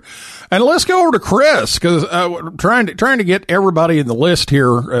being here. And let's go over to Chris, because we're trying to get everybody in the list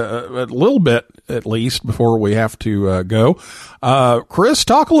here a little bit, at least, before we have to go. Chris,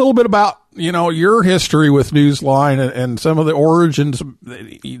 talk a little bit about your history with Newsline and some of the origins.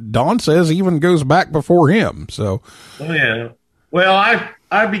 Don says even goes back before him. So, oh, yeah. Well,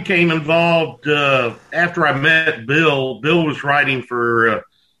 I became involved after I met Bill. Bill was writing for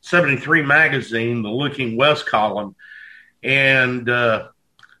 73 magazine, the Looking West column, and I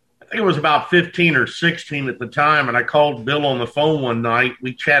think it was about 15 or 16 at the time. And I called Bill on the phone one night.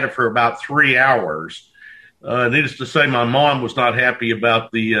 We chatted for about 3 hours. Needless to say, my mom was not happy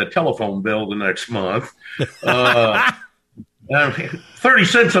about the telephone bill the next month. 30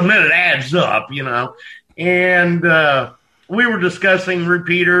 cents a minute adds up, And we were discussing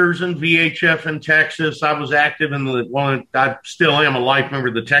repeaters and VHF in Texas. I was active in I still am a life member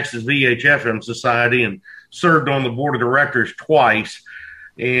of the Texas VHFM Society and served on the board of directors twice.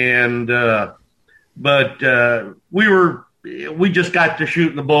 And we just got to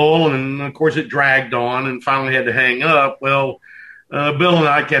shooting the bull, and of course it dragged on and finally had to hang up. Well, Bill and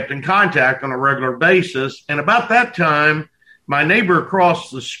I kept in contact on a regular basis. And about that time, my neighbor across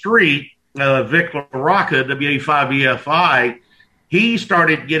the street, Vic LaRocca, WA5EFI, he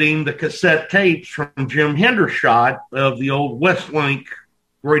started getting the cassette tapes from Jim Hendershot of the old Westlink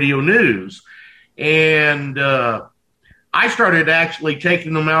Radio News. And I started actually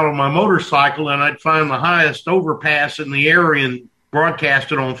taking them out on my motorcycle, and I'd find the highest overpass in the area and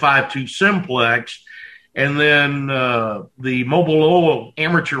broadcast it on 5.2 Simplex. And then the Mobile Oil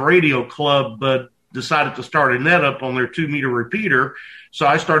Amateur Radio Club decided to start a net up on their 2-meter repeater. So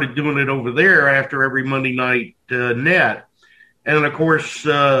I started doing it over there after every Monday night net. And, of course,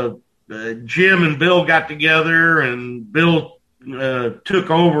 Jim and Bill got together, and Bill took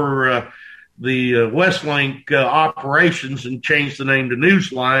over the Westlink operations and changed the name to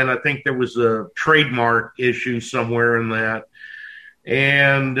Newsline. I think there was a trademark issue somewhere in that.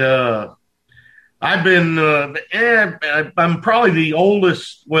 And I've been I'm probably the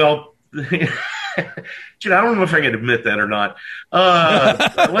oldest, well, I don't know if I can admit that or not.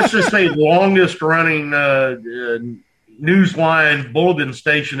 Let's just say longest running Newsline bulletin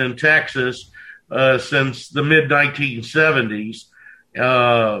station in Texas since the mid-1970s.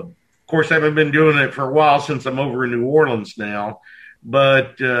 Of course, I haven't been doing it for a while since I'm over in New Orleans now,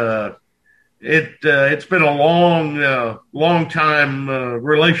 but it's been a long time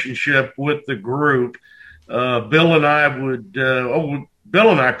relationship with the group. Bill and I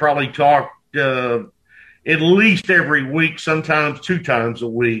probably talk at least every week, sometimes 2 times a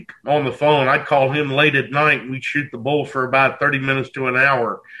week on the phone. I'd call him late at night, and we'd shoot the bull for about 30 minutes to an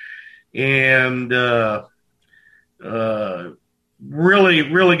hour. And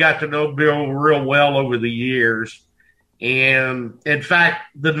really got to know Bill real well over the years. And in fact,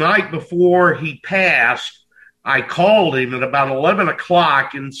 the night before he passed, I called him at about 11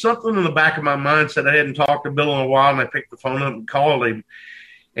 o'clock, and something in the back of my mind said I hadn't talked to Bill in a while, and I picked the phone up and called him.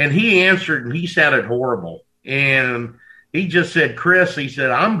 And he answered, and he sounded horrible. And he just said, Chris, he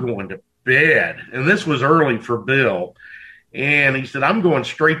said, I'm going to bed. And this was early for Bill. And he said, I'm going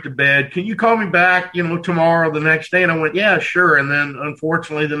straight to bed. Can you call me back, tomorrow, the next day? And I went, yeah, sure. And then,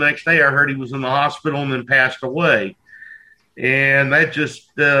 unfortunately, the next day I heard he was in the hospital and then passed away. And that just,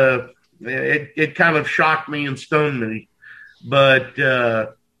 it kind of shocked me and stunned me. But, I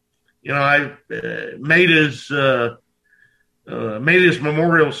made his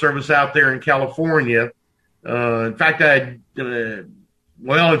memorial service out there in California. In fact,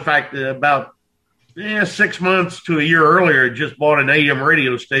 about 6 months to a year earlier, I just bought an AM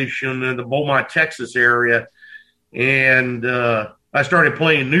radio station in the Beaumont, Texas area. And I started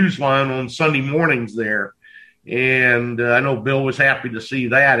playing Newsline on Sunday mornings there. And I know Bill was happy to see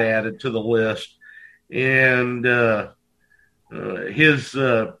that added to the list. And his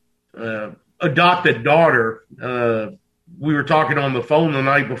adopted daughter, we were talking on the phone the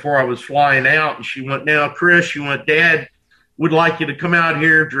night before I was flying out, and she went, now, Chris, Dad would like you to come out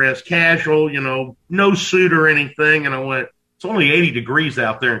here dressed casual, no suit or anything. And I went, it's only 80 degrees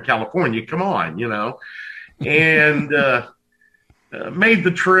out there in California. Come on, and made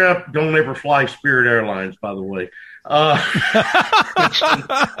the trip. Don't ever fly Spirit Airlines, by the way. I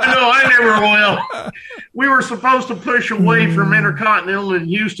never will. We were supposed to push away from Intercontinental in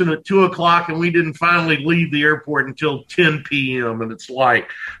Houston at 2:00, and we didn't finally leave the airport until 10 p.m. And it's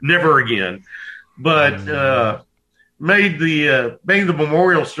like never again. But made the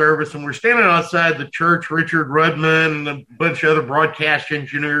memorial service, and we're standing outside the church. Richard Rudman and a bunch of other broadcast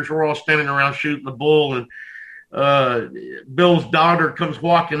engineers were all standing around shooting the bull, and Bill's daughter comes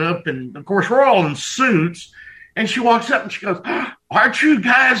walking up, and of course we're all in suits. And she walks up and she goes, aren't you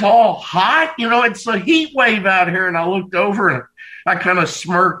guys all hot? It's a heat wave out here. And I looked over and I kind of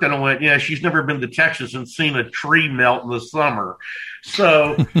smirked and I went, yeah, she's never been to Texas and seen a tree melt in the summer.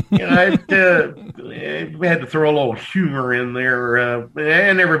 So, we had to throw a little humor in there,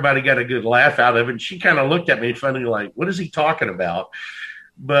 and everybody got a good laugh out of it. And she kind of looked at me funny, like, what is he talking about?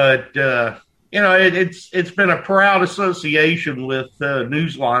 But, it's been a proud association with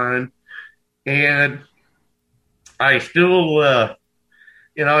Newsline, and I still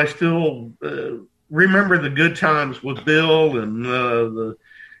remember the good times with Bill, and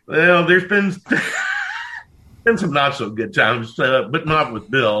there's been some not so good times, but not with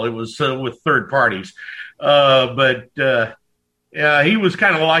Bill. It was with third parties. But he was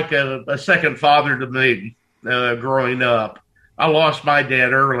kind of like a second father to me growing up. I lost my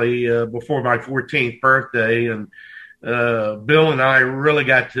dad early before my 14th birthday, and Bill and I really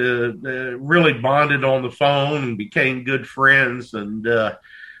got to really bonded on the phone and became good friends. And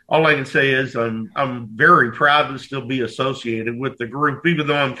all I can say is I'm very proud to still be associated with the group, even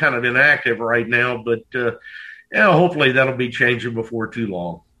though I'm kind of inactive right now. But hopefully that'll be changing before too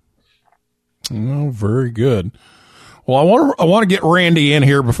long. Oh, very good. Well, I want to get Randy in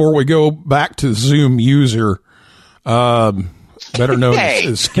here before we go back to Zoom user, better known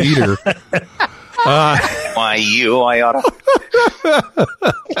as Skeeter. Why you? I ought to.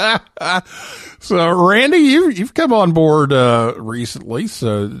 So, Randy, you've come on board recently.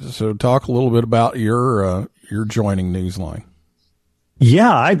 So talk a little bit about your joining Newsline.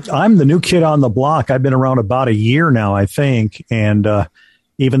 Yeah, I'm the new kid on the block. I've been around about a year now, I think, and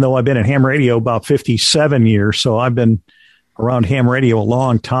even though I've been at ham radio about 57 years, so I've been around ham radio a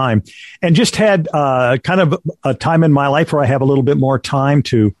long time, and just had kind of a time in my life where I have a little bit more time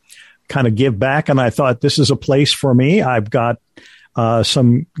to kind of give back, and I thought this is a place for me. I've got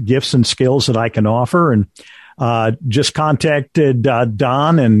some gifts and skills that I can offer, and just contacted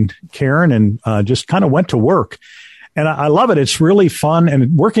Don and Karen, and just kind of went to work. And I love it. It's really fun,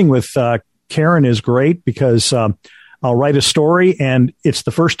 and working with Karen is great because I'll write a story, and it's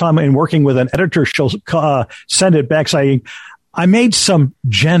the first time in working with an editor, she'll send it back saying, I made some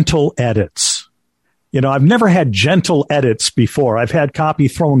gentle edits. I've never had gentle edits before. I've had copy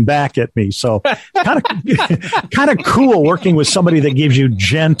thrown back at me. So kind of cool working with somebody that gives you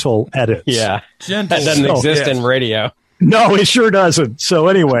gentle edits. Yeah. Gentle. That doesn't exist in radio. No, it sure doesn't. So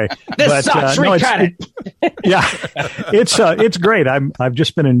anyway, this sucks. It's great. I've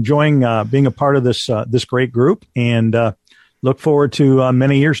just been enjoying being a part of this great group, and look forward to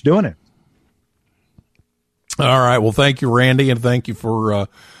many years doing it. All right. Well, thank you, Randy, and thank you for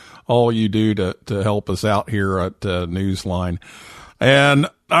all you do to help us out here at Newsline. And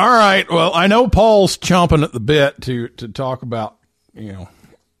all right, well, I know Paul's chomping at the bit to talk about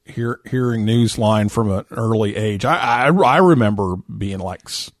hearing Newsline from an early age. I remember being like,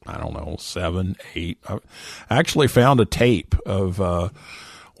 I don't know, 7, 8. I actually found a tape of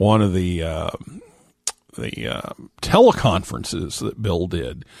one of the teleconferences that Bill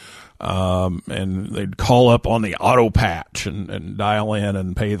did. And they'd call up on the auto patch and dial in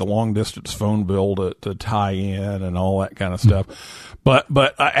and pay the long distance phone bill to tie in and all that kind of stuff. But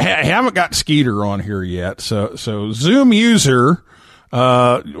I haven't got Skeeter on here yet. So Zoom user,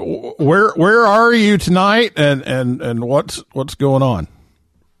 where are you tonight and what's going on?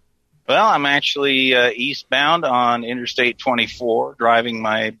 Well, I'm actually eastbound on Interstate 24, driving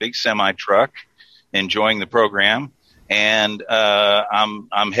my big semi truck, enjoying the program. And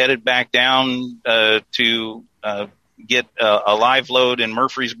I'm headed back down to get a live load in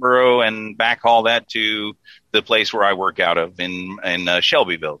Murfreesboro and backhaul that to the place where I work out of in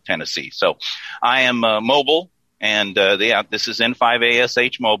Shelbyville, Tennessee. So I am mobile, and this is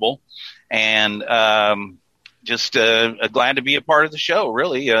N5ASH mobile, and just glad to be a part of the show.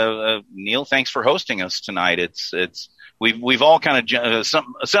 Really, Neil, thanks for hosting us tonight. We've all kind of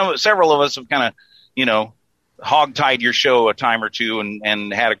several of us have kind of hog-tied your show a time or two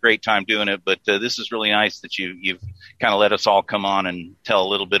and had a great time doing it. But this is really nice that you've kind of let us all come on and tell a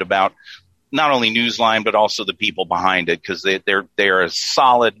little bit about not only Newsline, but also the people behind it, because they're a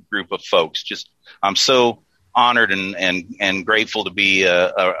solid group of folks. Just I'm so honored and grateful to be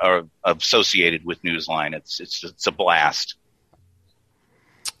associated with Newsline. It's a blast.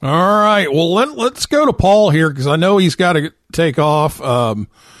 All right. Well, let's go to Paul here, because I know he's got to take off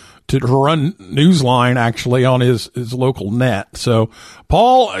to run Newsline actually on his local net. So,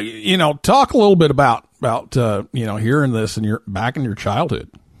 Paul, talk a little bit about hearing this and back in your childhood.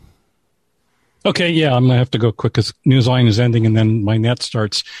 Okay, yeah, I'm gonna have to go quick because Newsline is ending and then my net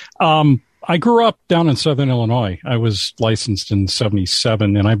starts. I grew up down in Southern Illinois. I was licensed in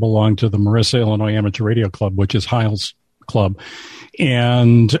 1977, and I belonged to the Marissa, Illinois Amateur Radio Club, which is Heil's club.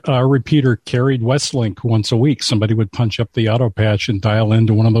 And our repeater carried Westlink once a week. Somebody would punch up the auto patch and dial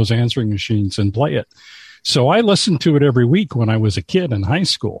into one of those answering machines and play it. So I listened to it every week when I was a kid in high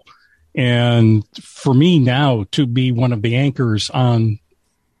school. And for me now to be one of the anchors on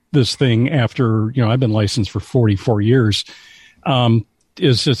this thing after, I've been licensed for 44 years,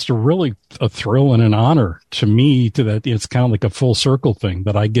 is just a thrill and an honor to me that it's kind of like a full circle thing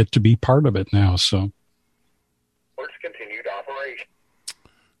that I get to be part of it now. So.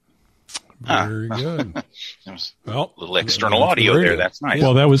 Very good. Well, a little external audio there. That's nice.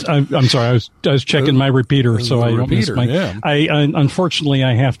 Well, that was. I'm sorry. I was checking my repeater, so I don't miss my. Yeah. Unfortunately,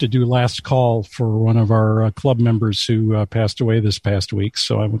 I have to do last call for one of our club members who passed away this past week,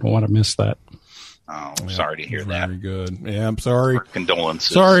 so I wouldn't want to miss that. Oh, sorry to hear that. Very good. Yeah, I'm sorry.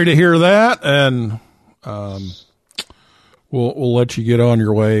 Condolences. Sorry to hear that, and we'll let you get on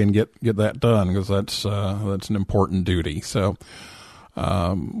your way and get that done because that's an important duty. So.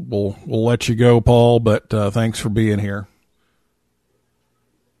 We'll let you go, Paul, but thanks for being here.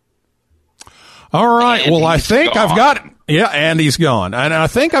 All right. Well, I think I've got Andy's gone, and I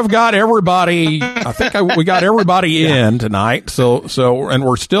think I've got everybody. I think we got everybody in tonight. So, and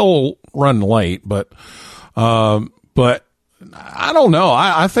we're still running late, but I don't know.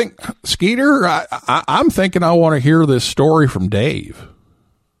 I think Skeeter. I'm thinking I want to hear this story from Dave.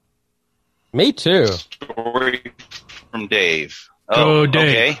 Me too. Story from Dave. Oh, Dave.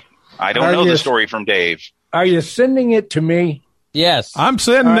 Okay. I don't know the story from Dave. Are you sending it to me? Yes. I'm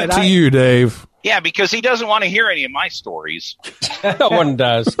sending it to you, Dave. Yeah, because he doesn't want to hear any of my stories. No one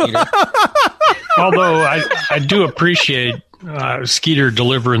does, Skeeter. Although I do appreciate Skeeter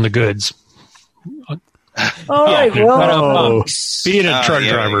delivering the goods. All right, well, being a truck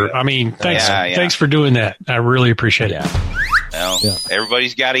driver. I mean, thanks for doing that. I really appreciate it. Well,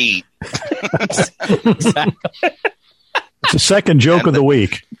 everybody's got to eat. It's the second joke of the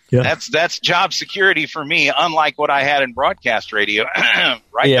week. Yeah. That's job security for me, unlike what I had in broadcast radio.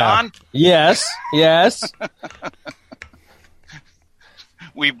 Right, Don? Yes.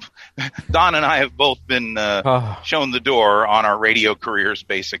 Don and I have both been shown the door on our radio careers,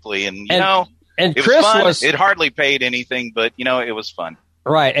 basically, and and it Chris was fun. It hardly paid anything, but it was fun.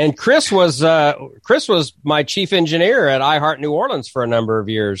 Right, and Chris was my chief engineer at iHeart New Orleans for a number of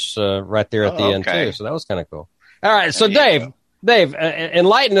years, right there at the end too. So that was kind of cool. All right, so Dave,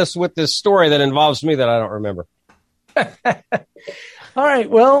 enlighten us with this story that involves me that I don't remember. All right,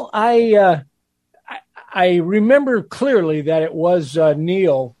 well, I remember clearly that it was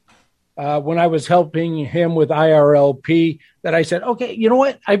Neil when I was helping him with IRLP that I said, okay, you know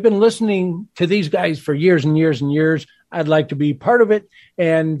what? I've been listening to these guys for years and years and years. I'd like to be part of it.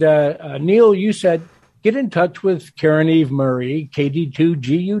 And Neil, you said, get in touch with Karen Eve Murray,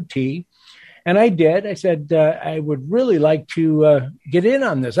 KD2GUT. And I did. I said, I would really like to get in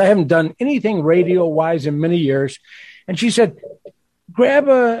on this. I haven't done anything radio-wise in many years. And she said, grab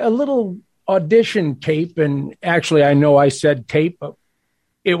a little audition tape. And actually, I know I said tape, but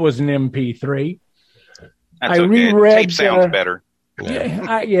it was an MP3. That's okay. Tape sounds better.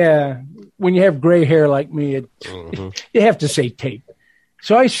 Yeah. When you have gray hair like me, you have to say tape.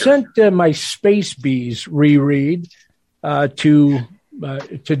 So I sent my Space Bees reread to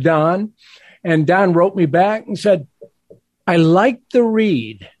Don. And Don wrote me back and said, I liked the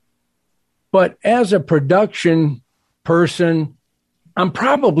read, but as a production person, I'm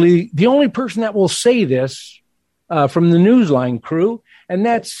probably the only person that will say this from the Newsline crew. And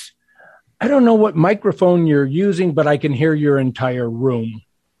that's, I don't know what microphone you're using, but I can hear your entire room.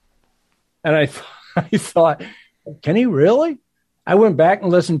 And I thought, can he really? I went back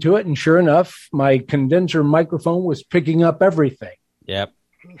and listened to it. And sure enough, my condenser microphone was picking up everything. Yep.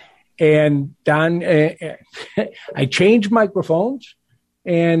 And Don, I changed microphones,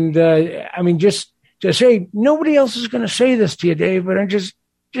 and just to say nobody else is going to say this to you, Dave, but I'm just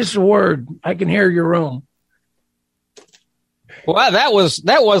a word. I can hear your room. Well, that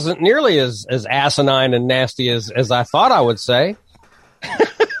wasn't nearly as asinine and nasty as I thought I would say.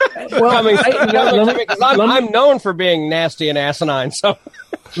 Well, I'm known for being nasty and asinine. So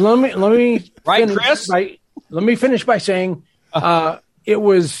let me right, Chris. Let me finish by saying it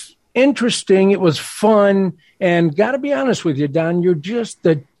was interesting. It was fun. And got to be honest with you, Don, you're just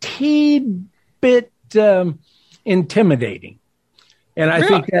a teeny bit intimidating. And I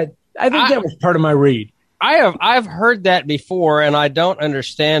think that was part of my read. I've heard that before, and I don't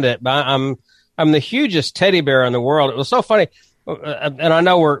understand it. But I'm the hugest teddy bear in the world. It was so funny. And I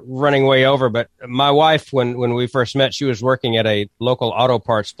know we're running way over, but my wife, when we first met, she was working at a local auto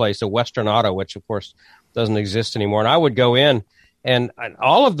parts place, a Western Auto, which of course doesn't exist anymore. And I would go in, and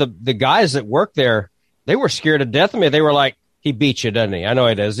all of the guys that work there, they were scared to death of me. They were like, he beat you, doesn't he? I know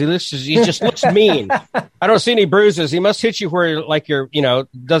he does. He just looks mean. I don't see any bruises. He must hit you where you're,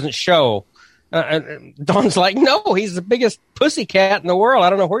 doesn't show. Dawn's like, no, he's the biggest pussycat in the world. I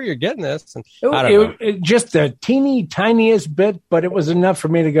don't know where you're getting this. And I don't know. It just the teeny tiniest bit, but it was enough for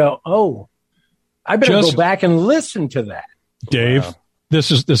me to go, oh, I better go back and listen to that. Dave,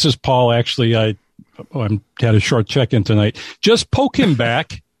 this is Paul. Actually, I had a short check-in tonight. Just poke him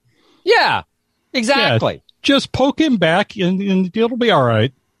back. Yeah, exactly. Yeah, just poke him back, and it'll be all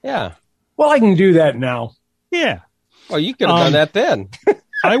right. Yeah. Well, I can do that now. Yeah. Well, you could have done that then.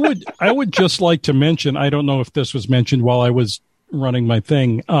 I would just like to mention, I don't know if this was mentioned while I was running my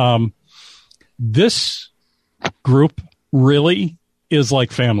thing. This group really is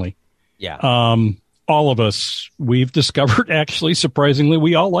like family. Yeah. All of us, we've discovered, actually, surprisingly,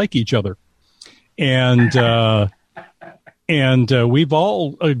 we all like each other. And we've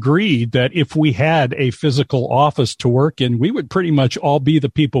all agreed that if we had a physical office to work in, we would pretty much all be the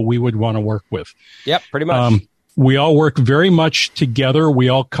people we would want to work with. Yep, pretty much. We all work very much together. We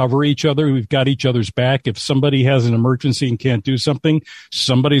all cover each other. We've got each other's back. If somebody has an emergency and can't do something,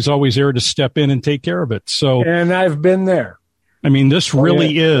 somebody's always there to step in and take care of it. So, and I've been there. I mean, this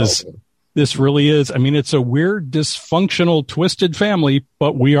really is. I mean, it's a weird, dysfunctional, twisted family,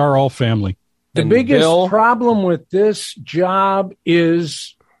 but we are all family. The biggest problem with this job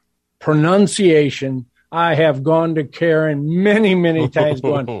is pronunciation. I have gone to Karen many, many times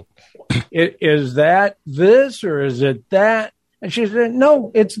going, is that this or is it that? And she said,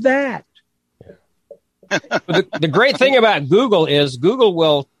 no, it's that. The great thing about Google is Google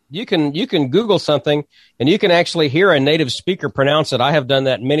will, you can Google something and you can actually hear a native speaker pronounce it. I have done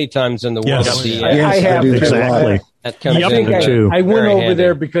that many times in the world. I have exactly. That comes in. I went over handy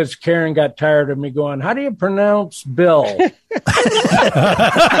there because Karen got tired of me going, how do you pronounce Bill?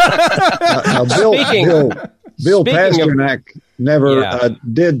 Bill Pasternak never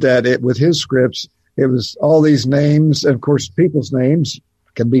did that. With his scripts, it was all these names. And of course, people's names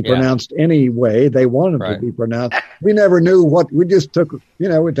can be pronounced any way they want them to be pronounced. We never knew what we just took.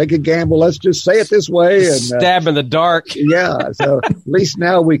 We take a gamble. Let's just say it this way and stab in the dark. Yeah. So at least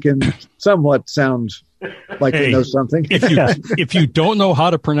now we can somewhat sound like we know something. If you don't know how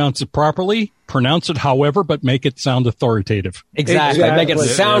to pronounce it properly, pronounce it however, but make it sound authoritative. Exactly. Make it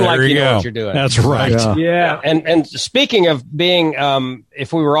sound like you know what you're doing. That's right. Yeah. And speaking of being,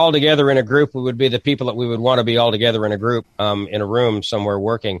 if we were all together in a group, we would be the people that we would want to be all together in a group, in a room somewhere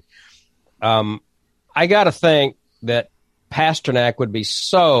working. I got to think that Pasternak would be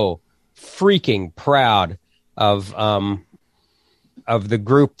so freaking proud of the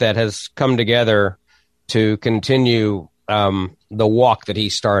group that has come together to continue the walk that he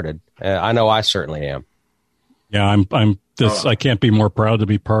started. I know I certainly am. Yeah, I'm this. I can't be more proud to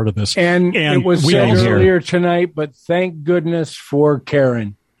be part of this. And it was said earlier tonight, but thank goodness for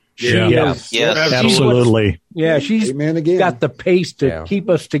Karen. Yes, absolutely. She's got the pace to keep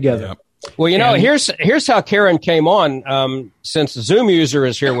us together. Yeah. Well, here's how Karen came on. Since Zoom user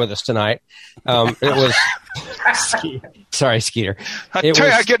is here with us tonight, it was. Sorry, Skeeter. I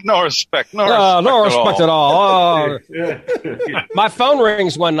get no respect. No respect at all. My phone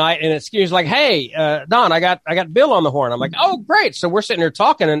rings one night, and Skeeter's like, "Hey, Don, I got Bill on the horn." I'm like, "Oh, great!" So we're sitting here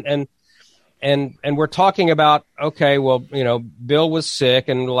talking, and we're talking about, okay, well, Bill was sick,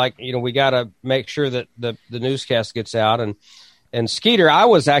 and we got to make sure that the newscast gets out, and Skeeter,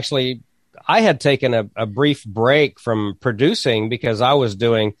 I had taken a brief break from producing because I was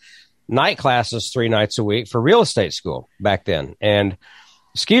doing night classes 3 nights a week for real estate school back then. And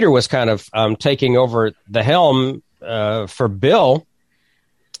Skeeter was kind of taking over the helm for Bill.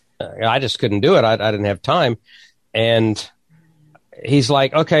 I just couldn't do it. I didn't have time. And he's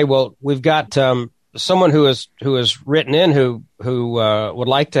like, okay, well, we've got someone who has written in who would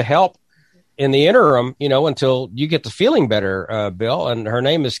like to help in the interim, until you get to feeling better, Bill. And her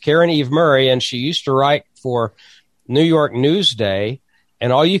name is Karen Eve Murray, and she used to write for New York Newsday.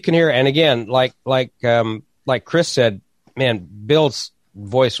 And all you can hear, and again, like Chris said, man, Bill's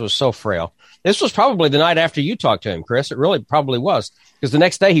voice was so frail. This was probably the night after you talked to him, Chris. It really probably was, because the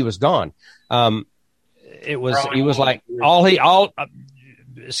next day he was gone. He was like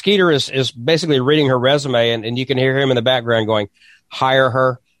Skeeter is basically reading her resume, and you can hear him in the background going, hire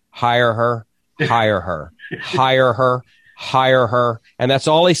her, hire her, hire her, hire her, hire her. And that's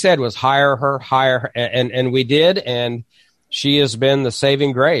all he said was hire her. And we did. And she has been the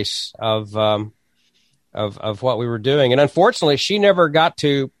saving grace of what we were doing. And unfortunately, she never got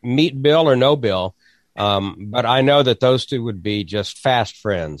to meet Bill or know Bill. But I know that those two would be just fast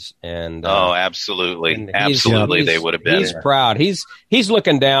friends. And absolutely. Absolutely. They would have been. He's proud. He's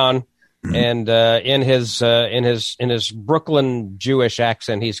looking down, and in his Brooklyn Jewish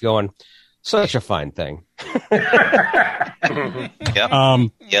accent, he's going, Such a fine thing. Yep.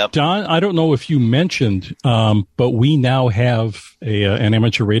 Don, I don't know if you mentioned, but we now have an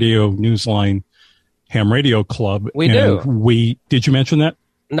amateur radio newsline ham radio club. We do. Did you mention that?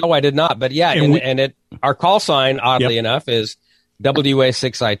 No, I did not. But yeah, our call sign, oddly enough, is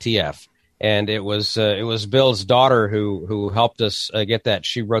WA6ITF. And it was Bill's daughter who helped us get that.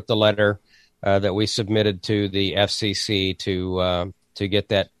 She wrote the letter that we submitted to the FCC to get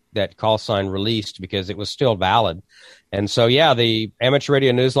that call sign released because it was still valid. And so, yeah, the Amateur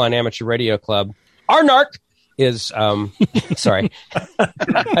Radio Newsline Amateur Radio Club, ARNARC, is sorry,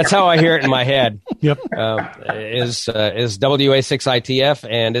 that's how I hear it in my head. Yep, is WA6ITF,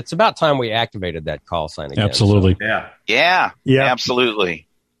 and it's about time we activated that call sign again. Absolutely, so. Yeah, absolutely.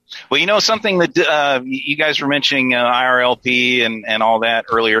 Well, something that you guys were mentioning IRLP and all that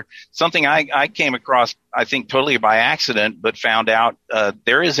earlier. Something I came across, I think, totally by accident, but found out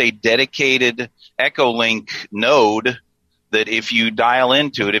there is a dedicated Echolink node that if you dial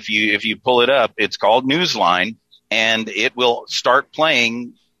into it, if you pull it up, it's called Newsline, and it will start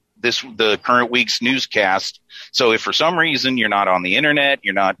playing the current week's newscast. So if for some reason you're not on the internet,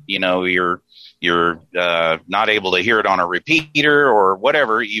 you're not, you're not able to hear it on a repeater or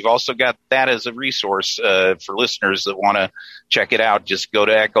whatever, you've also got that as a resource for listeners that want to check it out. Just go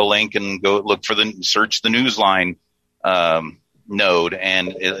to Echolink and go look for search the Newsline node,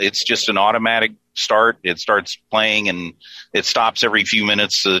 and it's just an automatic start. It starts playing and it stops every few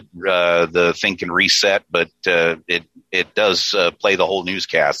minutes. The thing can reset, but it does play the whole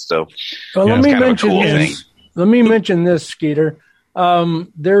newscast. So let me mention this, Skeeter.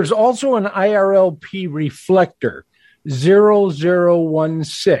 There's also an IRLP reflector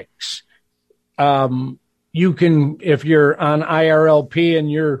 0016. You can, if you're on IRLP and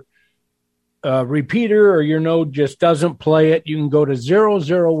your repeater or your node just doesn't play it, you can go to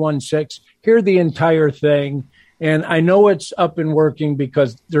 0016, hear the entire thing. And I know it's up and working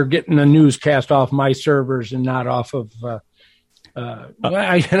because they're getting the newscast off my servers and not off of,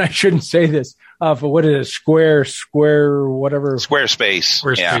 I shouldn't say this, off of what is it, Squarespace.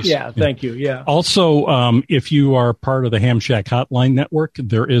 Yeah, thank you. Yeah. Also, if you are part of the Ham Shack Hotline Network,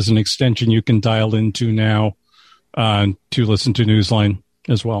 there is an extension you can dial into now to listen to Newsline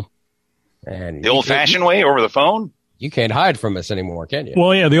as well. And the old-fashioned way over the phone? You can't hide from us anymore, can you?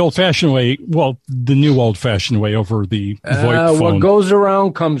 Well, yeah, the old-fashioned way. Well, the new old-fashioned way over the VoIP phone. What goes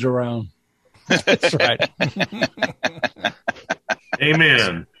around comes around. That's right.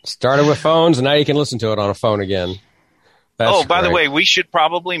 Amen. Started with phones, and now you can listen to it on a phone again. By the way, we should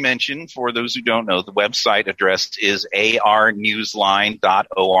probably mention, for those who don't know, the website address is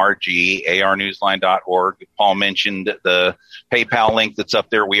arnewsline.org, arnewsline.org. Paul mentioned the PayPal link that's up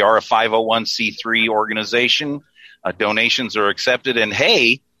there. We are a 501c3 organization. Donations are accepted. And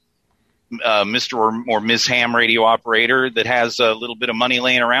hey, Mr. or Ms. Ham radio operator that has a little bit of money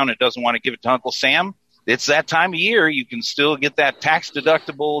laying around and doesn't want to give it to Uncle Sam, it's that time of year. You can still get that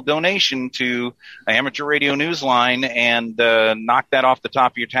tax-deductible donation to Amateur Radio Newsline and knock that off the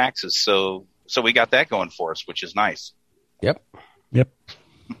top of your taxes. So we got that going for us, which is nice. Yep.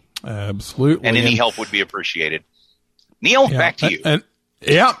 Absolutely. And any help would be appreciated. Neil, back to you.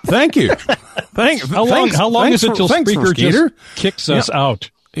 Thank you. How long is it till Spreaker just kicks us out?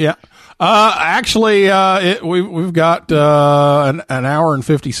 Yeah. Actually, we've got an hour and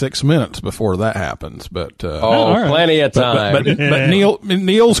 56 minutes before that happens, but plenty of time. But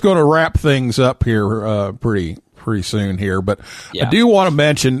Neil's going to wrap things up here pretty soon here. But I do want to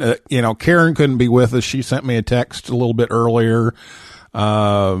mention, Karen couldn't be with us. She sent me a text a little bit earlier.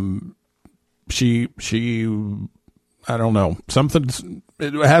 She I don't know,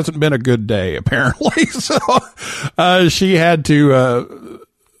 it hasn't been a good day apparently, so she had to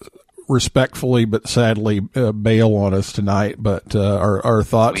respectfully but sadly bail on us tonight. But our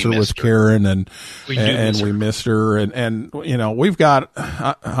thoughts are with Karen, and we missed her, and we've got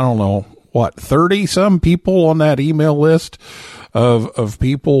I don't know what 30 some people on that email list of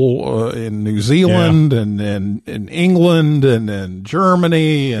people in New Zealand and in England and in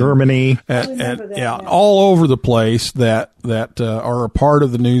Germany and all over the place that are a part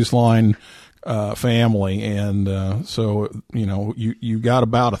of the Newsline family, and so you got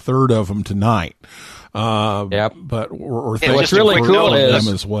about a third of them tonight. But we're what's really cool is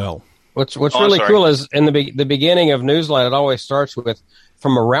them as well. What's really cool is in the beginning of Newsline, it always starts with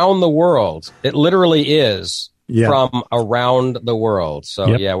from around the world. It literally is from around the world. So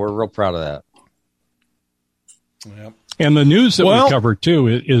we're real proud of that. Yep. And the news that we cover too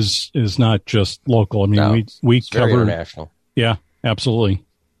is not just local. I mean, we cover international. Yeah, absolutely.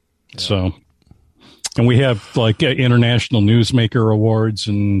 Yeah. So, And we have like international newsmaker awards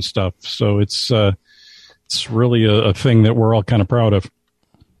and stuff. So it's really a thing that we're all kind of proud of.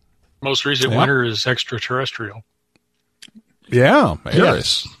 Most recent winner is extraterrestrial. Yeah,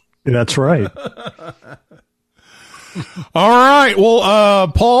 Yes. That's right. All right. Well,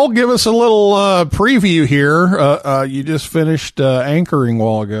 Paul, give us a little preview here. You just finished anchoring a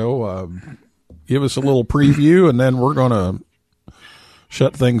while ago. Give us a little preview, and then we're going to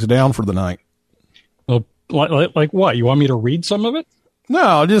shut things down for the night. Well, like what? You want me to read some of it?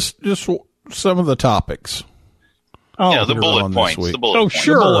 No, just some of the topics. Oh, yeah, the bullet points. The bullet points.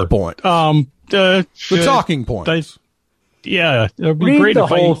 Sure. The bullet point. The talking points. Yeah, it would be Read great the if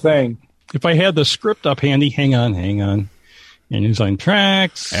whole thing. If I had the script up handy. Hang on. And Newsline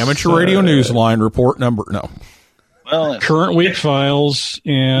tracks. Amateur Radio Newsline report number. No. Well, current week files,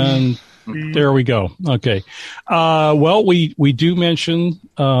 and there we go. Okay. Well, we do mention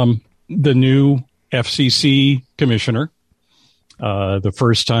the new FCC commissioner. The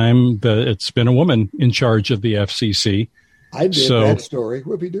first time that it's been a woman in charge of the FCC. I did that story.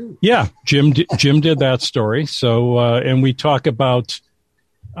 Whoopie doo. Yeah, Jim did that story. So, and we talk about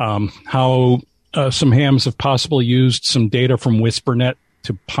how some hams have possibly used some data from WhisperNet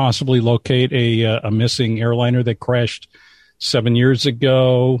to possibly locate a missing airliner that crashed 7 years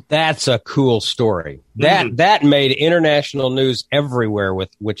ago. That's a cool story. That made international news everywhere,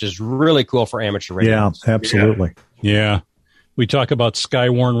 which is really cool for amateur radio. Yeah, absolutely. Yeah. We talk about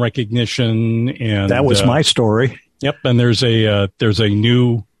Skywarn recognition, and that was my story. Yep, and there's a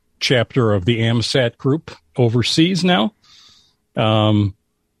new chapter of the AMSAT group overseas now, and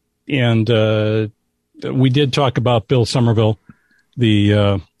we did talk about Bill Somerville,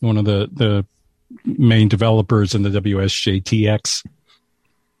 the one of the main developers in the WSJTX,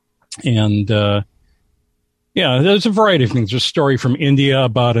 and there's a variety of things. There's a story from India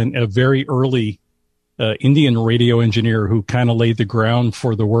about a very early Indian radio engineer who kind of laid the ground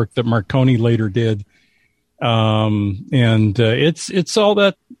for the work that Marconi later did. It's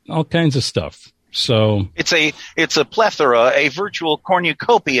all kinds of stuff. So it's a plethora, a virtual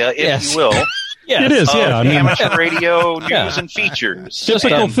cornucopia, if you will. Yeah, it is. Yeah, amateur radio news and features.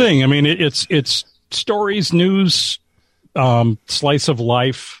 Typical thing. I mean, it's stories, news, slice of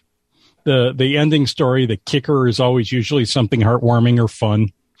life. The ending story, the kicker is always usually something heartwarming or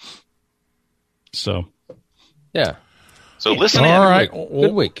fun. So, yeah. So listen All in. right.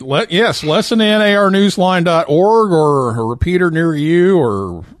 Good week. Listen in arnewsline.org or a repeater near you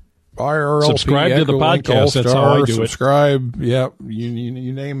or IRLP. Subscribe to the podcast. That's how I do subscribe. Yep.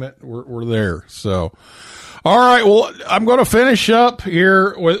 You name it. We're there. So, all right. Well, I'm going to finish up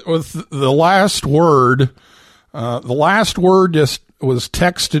here with the last word. The last word just was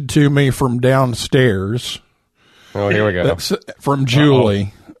texted to me from downstairs. Oh, here we go. That's from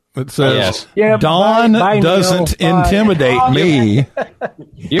Julie. It says, yes. Dawn doesn't intimidate me.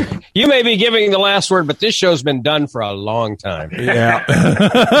 You may be giving the last word, but this show's been done for a long time. Yeah.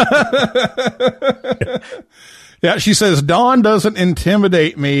 Yeah, she says, Dawn doesn't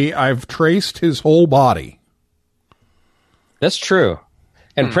intimidate me. I've traced his whole body. That's true.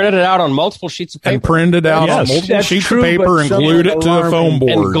 And printed it out on multiple sheets of paper. And printed out on multiple sheets of paper and glued it to a foam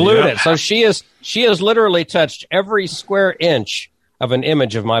board. And glued it. So she has literally touched every square inch of an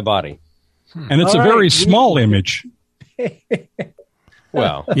image of my body. And it's a very small image.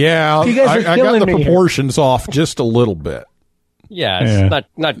 Well, yeah, I got the proportions off just a little bit. Yeah, it's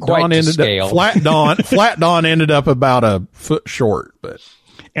not quite to scale. Flat Dawn ended up about a foot short, but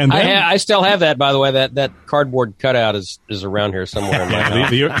and then, I still have that, by the way. That cardboard cutout is around here somewhere in my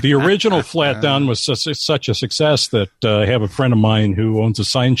house. The original Flat Dawn was such a success that I have a friend of mine who owns a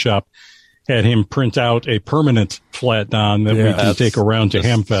sign shop. Had him print out a permanent Flat Dawn that we can take around to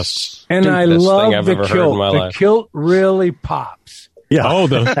Hamfests. And I love the kilt. The kilt really pops. Yeah. Oh,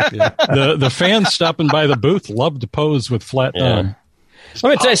 the fans stopping by the booth love to pose with Flat Dawn.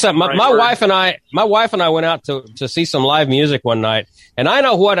 Let me tell you something. My wife and I went out to see some live music one night, and I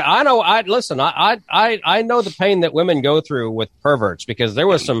know the pain that women go through with perverts, because there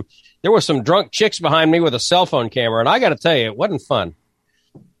was some drunk chicks behind me with a cell phone camera, and I got to tell you, it wasn't fun.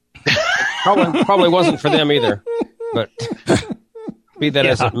 Probably wasn't for them either, but be that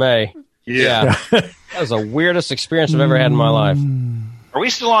as it may. Yeah. That was the weirdest experience I've ever had in my life. Are we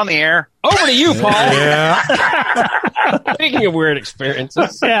still on the air? Over to you, Paul. Yeah. Speaking of weird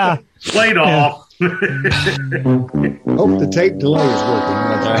experiences. Yeah. Played off. Hope the tape delay is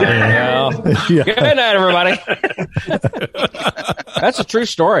working. Good night, everybody. That's a true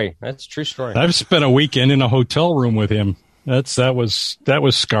story. I've spent a weekend in a hotel room with him. That was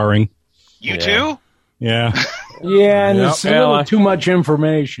scarring. You too? Yeah. Yeah, and it's a little too much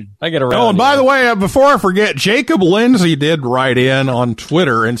information. I get around. Oh, and by the way, before I forget, Jacob Lindsay did write in on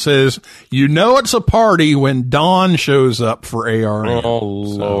Twitter and says, "You know it's a party when Don shows up for ARN." Oh,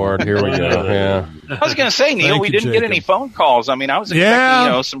 Lord, here we go. Yeah. I was going to say, Neil, Thank we you, didn't get Jacob. any phone calls. I mean, I was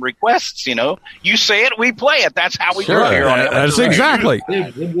expecting, some requests. You say it, we play it. That's how we do it here on it. That's exactly.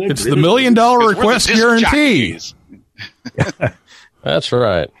 It's the $1 million request guarantee. That's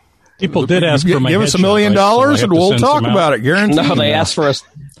right. People did ask for my give us $1 headshot, million right? So I have and to we'll send talk some out. about it. Guaranteed. No, they asked for us.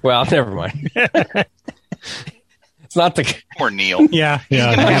 Well, never mind. It's not the poor Neil. Yeah.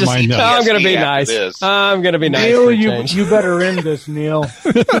 I'm Mind going to be nice. I'm going to be nice. Neil, you better end this, Neil.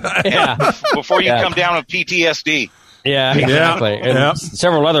 Yeah. Before you come down with PTSD. Yeah, exactly. And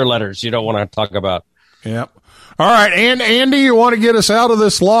several other letters you don't want to talk about. Yep. All right, and Andy, you want to get us out of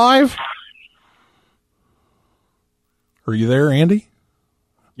this live? Are you there, Andy?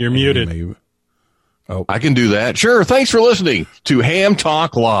 You're muted. Maybe. Oh, I can do that. Sure. Thanks for listening to Ham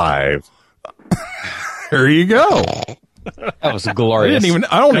Talk Live. There you go. That was glorious.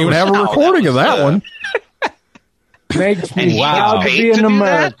 I don't even have a recording of that one. Makes me proud to be an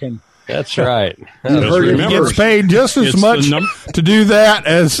American. That's right. He gets paid just as much to do that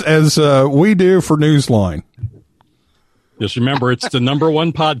as we do for Newsline. Just remember, it's the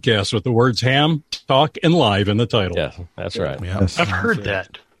 #1 podcast with the words ham, talk, and live in the title. Yeah, that's right. I've heard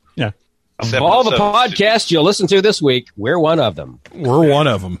that. Yeah. Of all the podcasts you'll listen to this week, we're one of them. We're one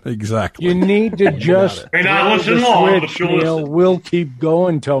of them. Exactly. You need to just Hey, now listen long, but switch, you'll Neil. listen. We'll keep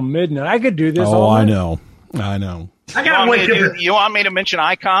going till midnight. I could do this Oh, all I night. know. I know. You want me to mention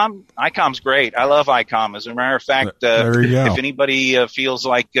ICOM? ICOM's great. I love ICOM. As a matter of fact, there you go. if anybody feels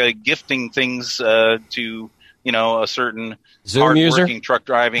like gifting things to a certain Zoom user? hard-working truck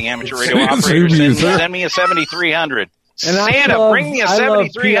driving amateur radio operator, send me a 7300. And Santa, bring me a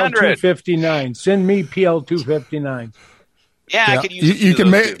 7300. PL259. Send me PL259. Yeah, I could use you can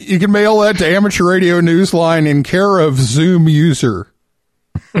mail that to Amateur Radio Newsline in care of Zoom user.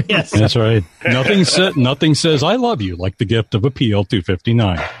 Yes, that's right. Nothing says "I love you" like the gift of a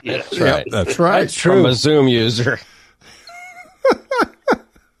PL259. That's right. That's right. That's true. From a Zoom user.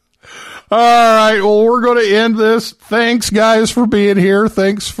 All right. Well, we're going to end this. Thanks, guys, for being here.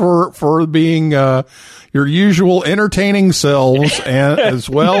 Thanks for being your usual entertaining selves, and as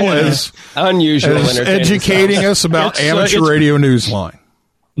well as unusual as entertaining educating selves. us about It's, Amateur Radio Newsline.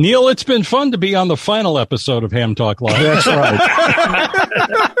 Neil, it's been fun to be on the final episode of Ham Talk Live. That's right.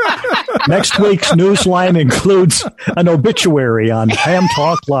 Next week's Newsline includes an obituary on Ham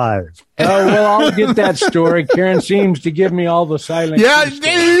Talk Live. Oh, well, I'll get that story. Karen seems to give me all the silent Yeah, key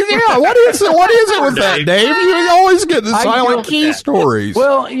yeah. What is it with that, Dave? You always get the silent key stories.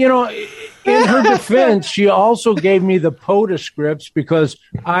 Well, in her defense, she also gave me the POTA scripts because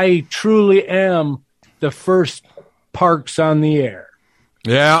I truly am the first Parks on the air.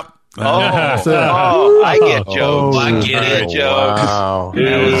 Yeah. I get jokes. I get it, jokes. Wow.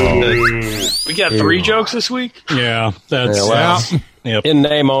 We got 3 jokes this week? Yeah, that's yep. In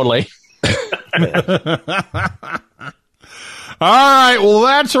name only. All right, well,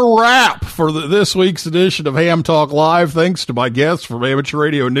 that's a wrap for this week's edition of Ham Talk Live. Thanks to my guests from Amateur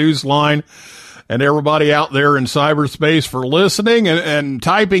Radio Newsline and everybody out there in cyberspace for listening and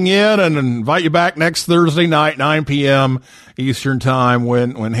typing in, and invite you back next Thursday night, 9 p.m. Eastern Time,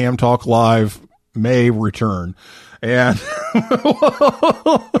 when Ham Talk Live may return. And for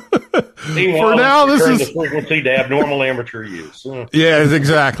now, this is the frequency to abnormal amateur use. Yes,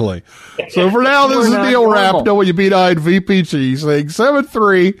 exactly. So for now, this is Neil Rapp, WB9 VPG, saying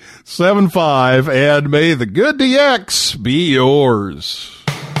 7375, and may the good DX be yours.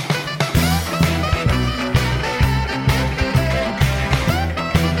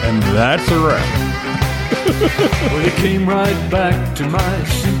 And that's a wrap. Well, you came right back to my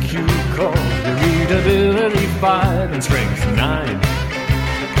CQ call. Your readability 5 and strength 9.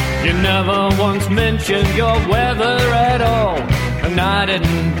 You never once mentioned your weather at all, and I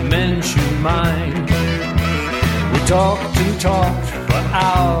didn't mention mine. We talked and talked for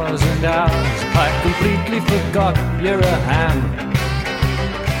hours and hours. I completely forgot you're a ham.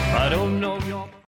 I don't know.